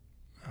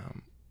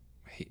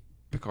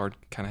 Picard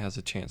kind of has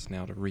a chance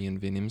now to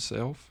reinvent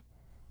himself.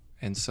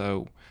 And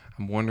so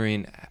I'm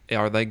wondering,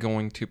 are they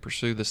going to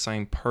pursue the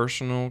same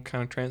personal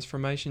kind of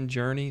transformation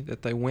journey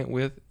that they went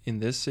with in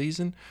this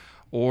season?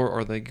 Or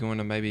are they going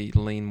to maybe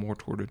lean more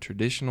toward a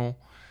traditional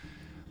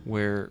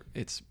where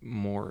it's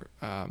more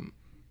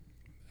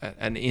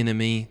an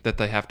enemy that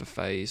they have to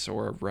face,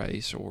 or a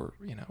race, or,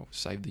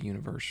 save the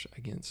universe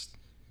against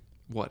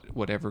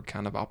whatever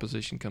kind of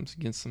opposition comes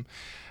against them?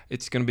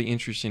 It's going to be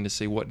interesting to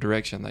see what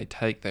direction they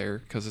take there,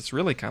 because it's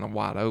really kind of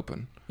wide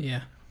open.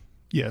 Yeah.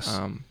 Yes.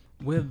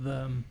 With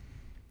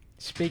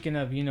speaking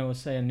of,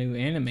 say a new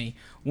enemy,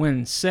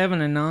 when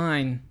 7 and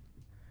 9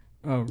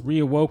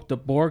 reawoke the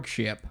Borg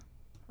ship,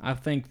 I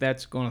think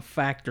that's going to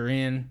factor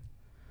in.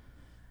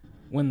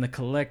 When the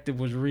collective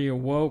was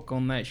reawoke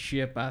on that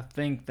ship, I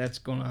think that's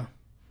going to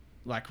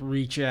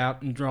reach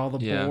out and draw the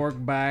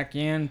Borg back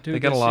into. They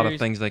got a lot of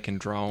things they can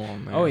draw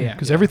on there. Oh yeah,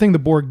 because everything the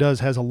Borg does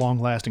has a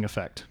long-lasting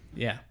effect.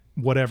 Yeah,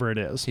 whatever it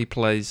is. He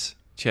plays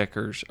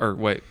checkers, or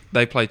wait,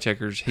 they play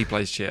checkers. He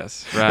plays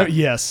chess, right?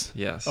 Yes.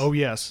 Yes. Oh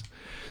yes.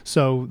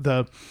 So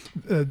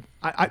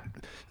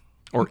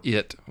or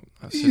it.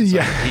 I should say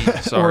he,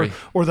 sorry.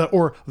 or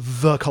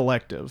the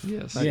collective.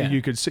 Yes. Yeah.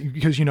 You could say,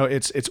 because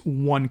it's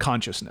one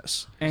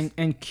consciousness.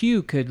 And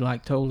Q could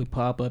like totally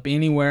pop up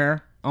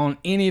anywhere on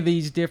any of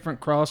these different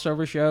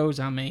crossover shows.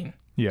 I mean,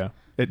 Yeah.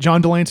 At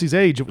John Delancey's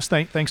age, it was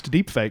thanks to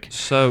deepfake.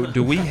 So,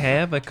 do we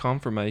have a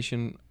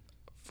confirmation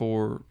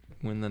for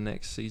when the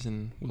next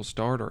season will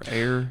start or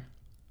air?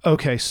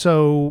 Okay,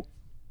 so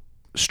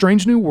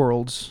Strange New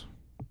Worlds.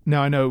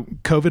 Now I know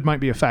COVID might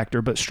be a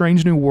factor, but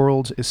Strange New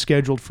Worlds is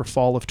scheduled for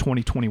fall of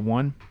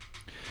 2021.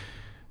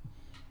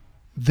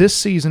 This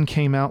season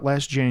came out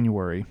last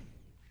January.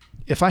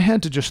 If I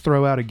had to just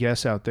throw out a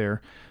guess out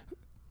there,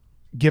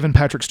 given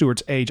Patrick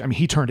Stewart's age, I mean,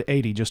 he turned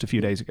 80 just a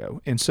few days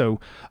ago. And so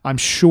I'm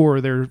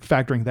sure they're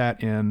factoring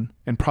that in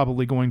and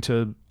probably going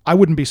to, I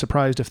wouldn't be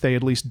surprised if they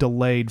at least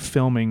delayed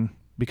filming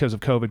because of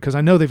COVID, because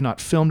I know they've not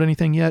filmed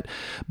anything yet,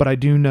 but I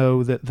do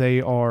know that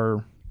they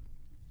are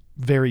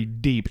very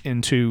deep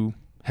into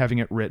having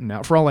it written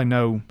out. For all I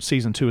know,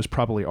 season 2 is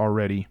probably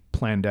already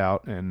planned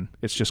out and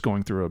it's just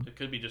going through It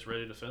could be just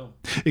ready to film.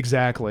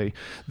 Exactly.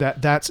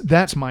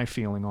 That's my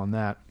feeling on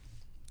that.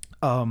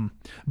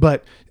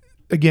 But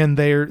again,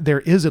 there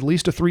is at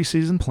least a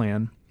 3-season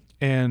plan,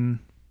 and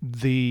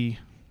the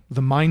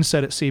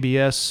mindset at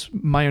CBS,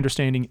 my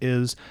understanding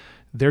is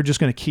they're just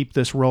going to keep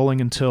this rolling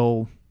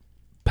until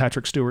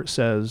Patrick Stewart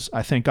says,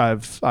 "I think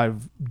I've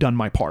done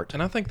my part."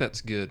 And I think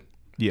that's good.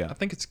 Yeah. I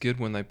think it's good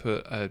when they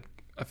put a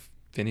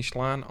finish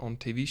line on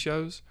TV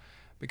shows,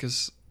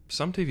 because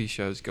some TV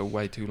shows go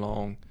way too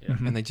long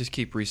and they just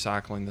keep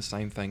recycling the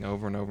same thing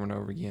over and over and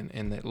over again,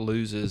 and it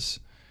loses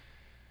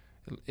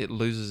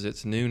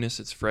its newness,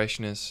 its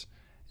freshness,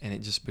 and it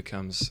just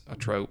becomes a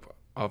trope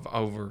of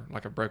over,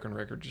 like a broken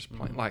record, just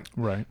plain, like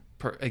Right.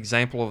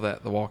 Example of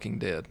that, The Walking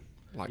Dead.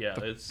 Like Yeah,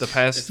 the it's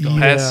past gone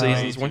way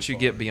seasons, too once you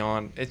far. get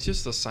beyond, it's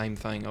just the same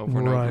thing over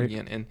and over Right.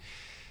 again. And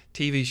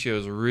TV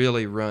shows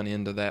really run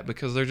into that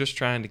because they're just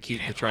trying to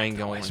keep the train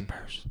going.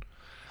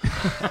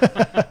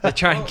 They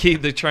try and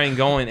keep the train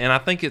going. And I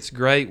think it's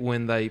great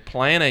when they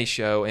plan a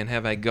show and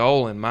have a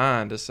goal in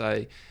mind to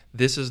say,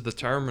 this is the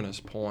terminus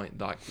point.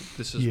 Like,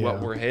 this is what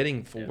Yeah. we're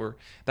heading for.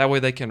 That way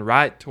they can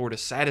write toward a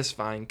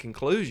satisfying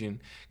conclusion.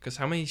 Because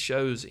how many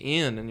shows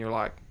end and you're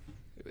like,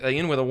 they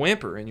end with a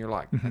whimper and you're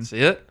like, that's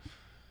it?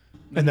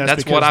 And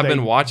That's because what I've they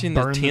been watching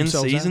the burned 10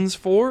 themselves out? seasons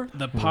for?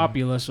 the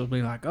populace will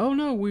be like, "Oh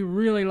no, we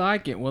really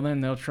like it." Well,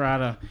 then they'll try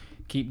to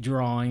keep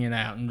drawing it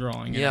out and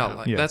drawing it Yeah, out.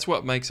 like that's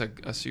what makes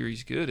a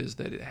series good, is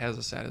that it has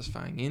a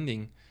satisfying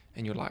ending,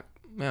 and you're like,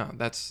 yeah,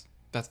 that's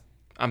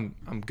I'm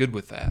good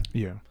with that.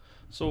 Yeah.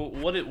 So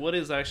what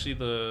is actually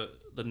the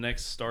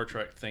next Star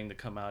Trek thing to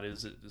come out?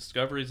 Is it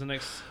Discovery's the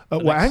next?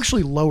 Well,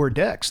 actually, Lower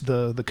Decks,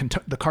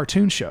 the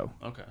cartoon show.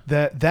 Okay.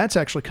 That's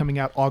actually coming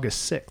out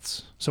August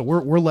 6th. So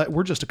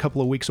we're just a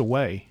couple of weeks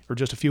away, or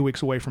just a few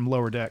weeks away from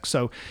Lower Decks.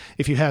 So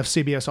if you have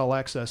CBS All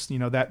Access,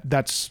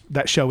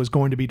 that show is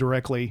going to be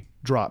directly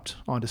dropped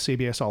onto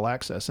CBS All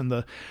Access. And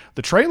the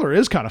trailer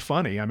is kind of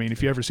funny. I mean,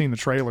 if you've ever seen the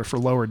trailer for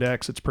Lower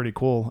Decks, it's pretty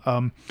cool.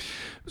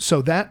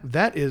 So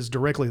that is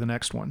directly the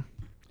next one.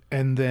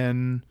 And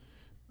then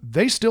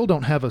they still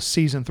don't have a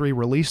season 3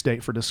 release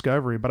date for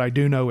Discovery, but I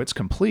do know it's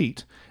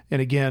complete.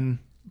 And again,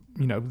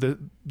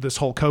 this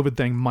whole COVID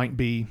thing might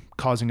be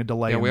causing a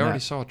delay. Yeah, in we that. already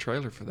saw a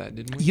trailer for that,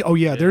 didn't we? Yeah, oh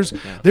yeah, there's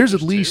There's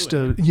at least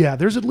two,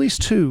 there's at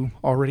least 2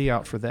 already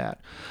out for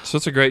that. So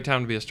it's a great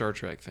time to be a Star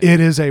Trek fan.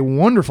 It is a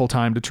wonderful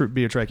time to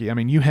be a Trekkie. I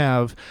mean, you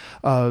have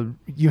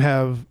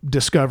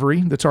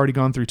Discovery that's already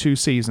gone through 2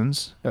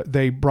 seasons.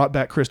 They brought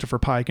back Christopher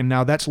Pike, and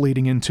now that's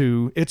leading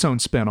into its own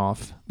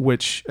spinoff,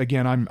 which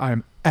again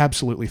I'm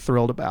absolutely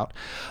thrilled about.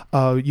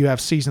 You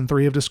have season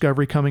 3 of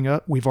Discovery coming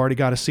up. We've already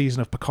got a season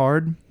of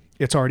Picard.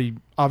 It's already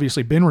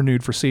obviously been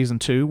renewed for season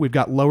 2. We've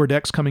got Lower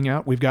Decks coming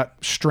out. We've got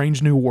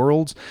Strange New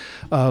Worlds.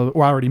 Well,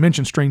 I already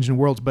mentioned Strange New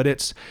Worlds, but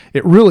it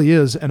really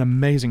is an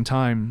amazing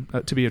time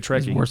to be a It's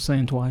Trekkie. worth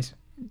saying twice.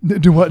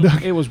 Do what?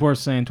 It was worth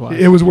saying twice.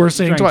 It was worth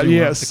saying Strange twice. New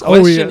Yes. The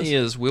question yes.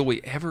 is, will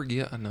we ever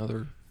get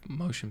another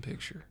motion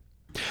picture?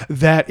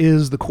 That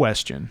is the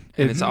question.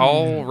 And it's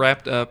all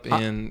wrapped up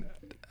in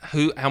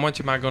how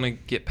much am I going to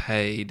get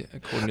paid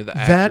according to the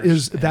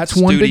actors? That's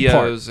and one big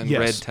part. studios and Yes.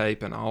 red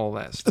tape and all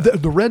that stuff.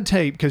 The red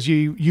tape, because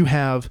you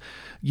had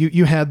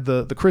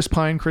the Chris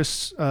Pine,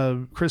 Chris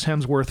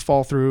Hemsworth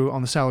fall through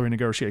on the salary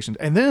negotiations,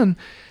 and then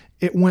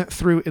it went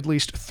through at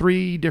least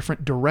 3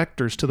 different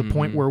directors to the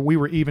point where we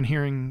were even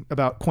hearing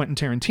about Quentin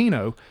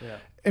Tarantino,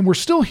 and we're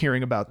still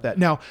hearing about that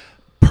now.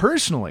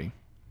 Personally,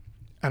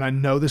 and I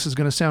know this is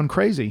going to sound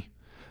crazy,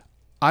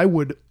 I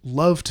would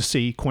love to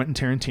see Quentin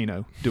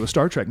Tarantino do a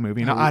Star Trek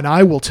movie, and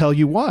I will tell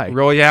you why.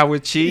 Royale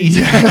with cheese.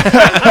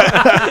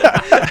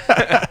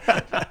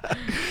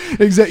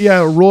 Exactly.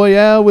 Yeah, a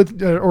Royale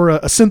with or a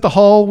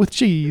synthahol with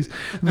cheese.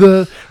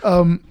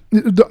 Quentin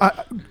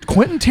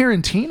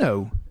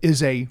Tarantino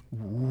is a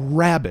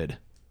rabid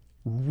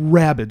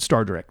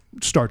Star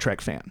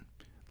Trek fan.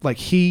 Like,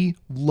 he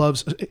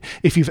loves.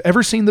 If you've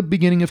ever seen the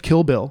beginning of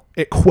Kill Bill,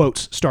 it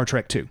quotes Star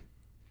Trek 2.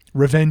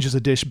 Revenge is a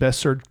dish best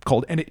served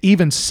cold. And it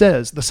even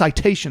says, the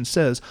citation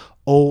says,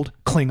 old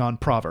Klingon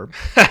proverb.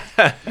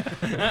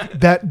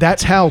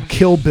 That's how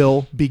Kill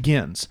Bill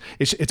begins.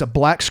 It's a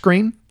black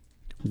screen,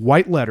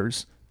 white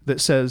letters that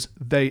says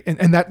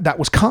and that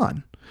was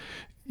Khan.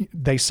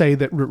 They say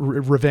that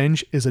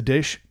revenge is a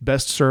dish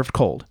best served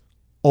cold.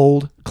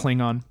 Old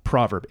Klingon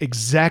proverb.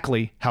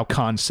 Exactly how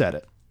Khan said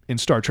it in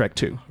Star Trek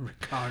II.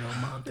 Ricardo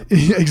Montalban.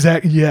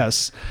 Exactly.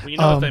 Yes.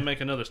 Well, if they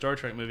make another Star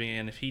Trek movie,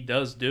 and if he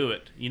does do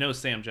it,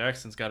 Sam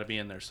Jackson's got to be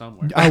in there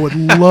somewhere. I would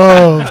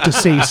love to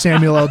see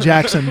Samuel L.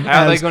 Jackson.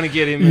 How are they going to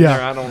get him in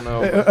there? I don't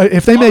know.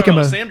 If they make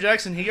him Sam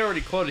Jackson, he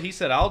already quoted. He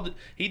said,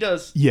 he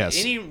does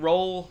any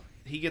role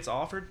he gets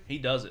offered, he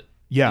does it.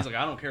 Yeah. He's like,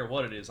 I don't care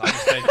what it is. I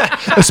just take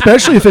it.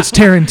 Especially if it's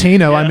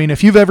Tarantino. Yeah. I mean,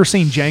 if you've ever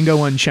seen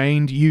Django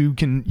Unchained, you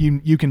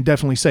can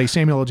definitely say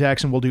Samuel L.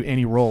 Jackson will do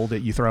any role that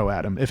you throw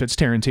at him if it's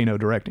Tarantino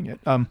directing it.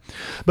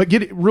 But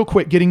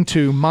getting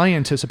to my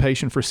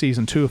anticipation for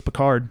season 2 of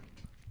Picard,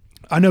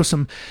 I know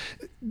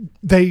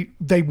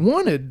they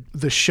wanted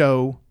the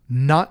show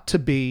not to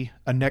be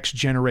a Next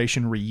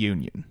Generation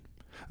reunion.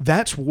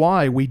 That's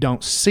why we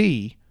don't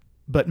see,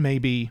 but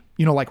maybe,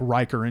 like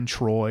Riker and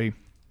Troy.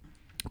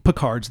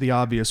 Picard's the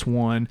obvious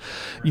one,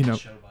 Show, by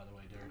the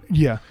way,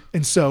 yeah.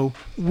 And so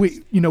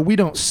we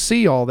don't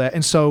see all that.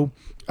 And so,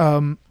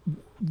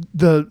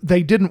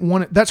 they didn't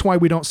want it. That's why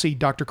we don't see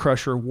Dr.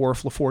 Crusher,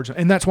 Worf, LaForge.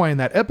 And that's why in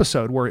that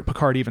episode where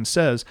Picard even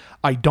says,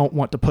 I don't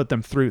want to put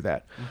them through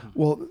that. Mm-hmm.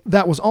 Well,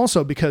 that was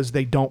also because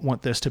they don't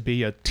want this to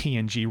be a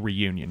TNG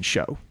reunion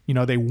show.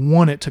 They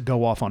want it to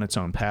go off on its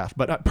own path.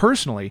 But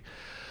personally,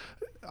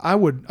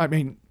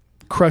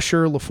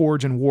 Crusher,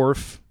 LaForge, and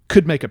Worf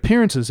could make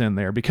appearances in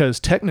there because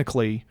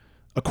technically,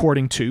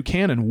 according to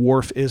canon,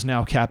 Worf is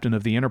now captain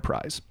of the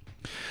Enterprise.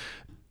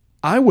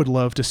 I would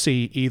love to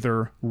see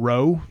either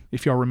Ro,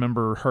 if y'all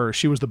remember her,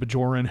 she was the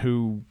Bajoran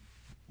who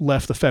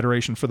left the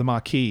Federation for the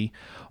Maquis,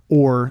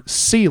 or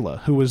Sela,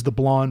 who was the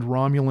blonde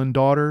Romulan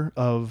daughter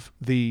of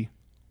the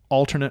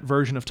alternate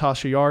version of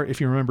Tasha Yar, if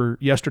you remember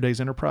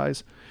yesterday's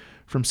Enterprise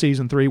from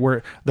season 3,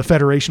 where the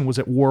Federation was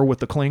at war with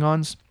the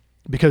Klingons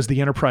because the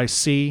Enterprise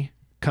C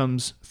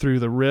comes through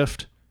the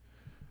rift.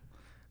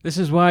 This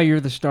is why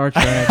you're the Star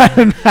Trek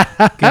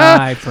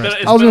guy,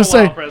 Preston. I was going to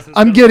say,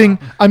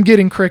 I'm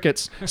getting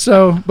crickets.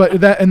 So,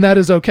 but that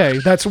is okay.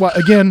 That's why,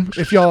 again,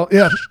 if y'all,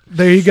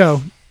 there you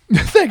go.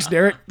 Thanks,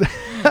 Derek.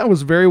 That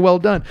was very well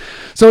done.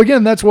 So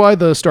again, that's why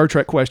the Star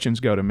Trek questions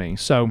go to me.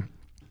 So,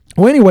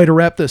 well, anyway, to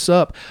wrap this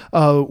up,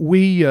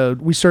 we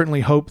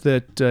certainly hope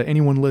that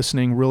anyone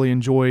listening really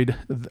enjoyed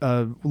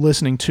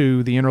listening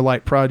to the Inner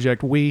Light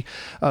Project. We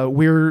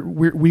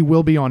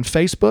will be on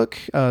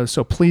Facebook,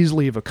 so please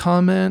leave a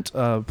comment.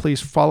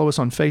 Please follow us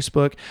on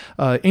Facebook.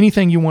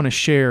 Anything you want to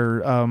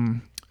share,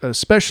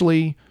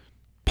 especially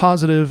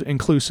positive,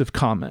 inclusive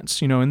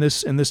comments. In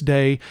this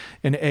day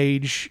and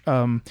age,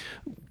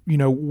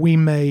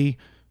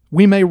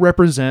 we may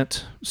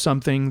represent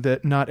something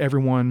that not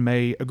everyone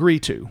may agree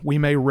to. We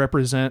may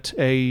represent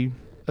a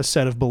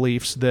set of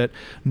beliefs that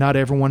not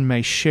everyone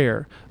may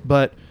share.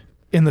 But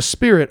in the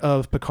spirit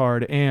of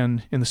Picard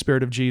and in the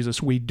spirit of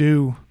Jesus, we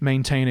do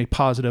maintain a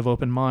positive,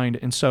 open mind.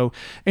 And so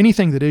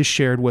anything that is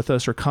shared with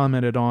us or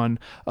commented on,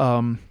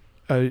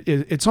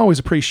 it's always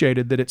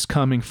appreciated that it's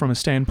coming from a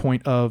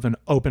standpoint of an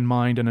open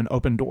mind and an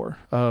open door,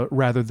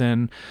 rather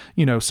than,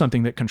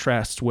 something that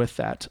contrasts with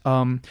that.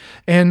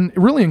 And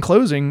really in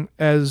closing,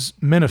 as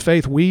men of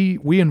faith,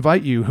 we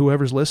invite you,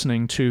 whoever's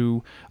listening,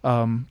 to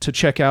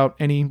check out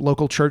any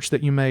local church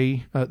that you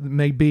may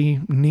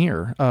be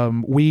near.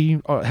 We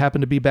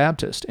happen to be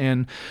Baptist.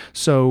 And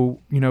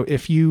so,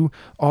 if you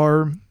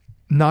are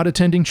not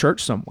attending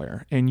church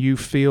somewhere and you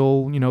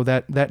feel,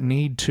 that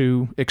need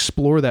to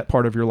explore that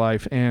part of your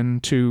life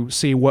and to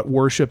see what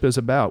worship is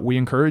about, we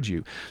encourage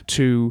you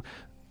to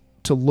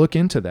look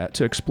into that,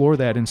 to explore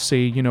that and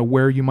see,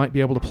 where you might be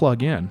able to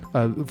plug in.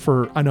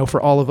 I know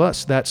for all of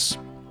us, that's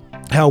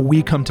how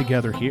we come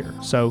together here.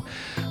 So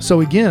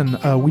again,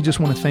 we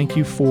just want to thank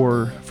you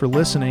for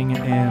listening,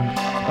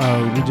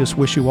 and we just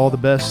wish you all the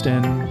best,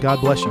 and God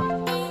bless you.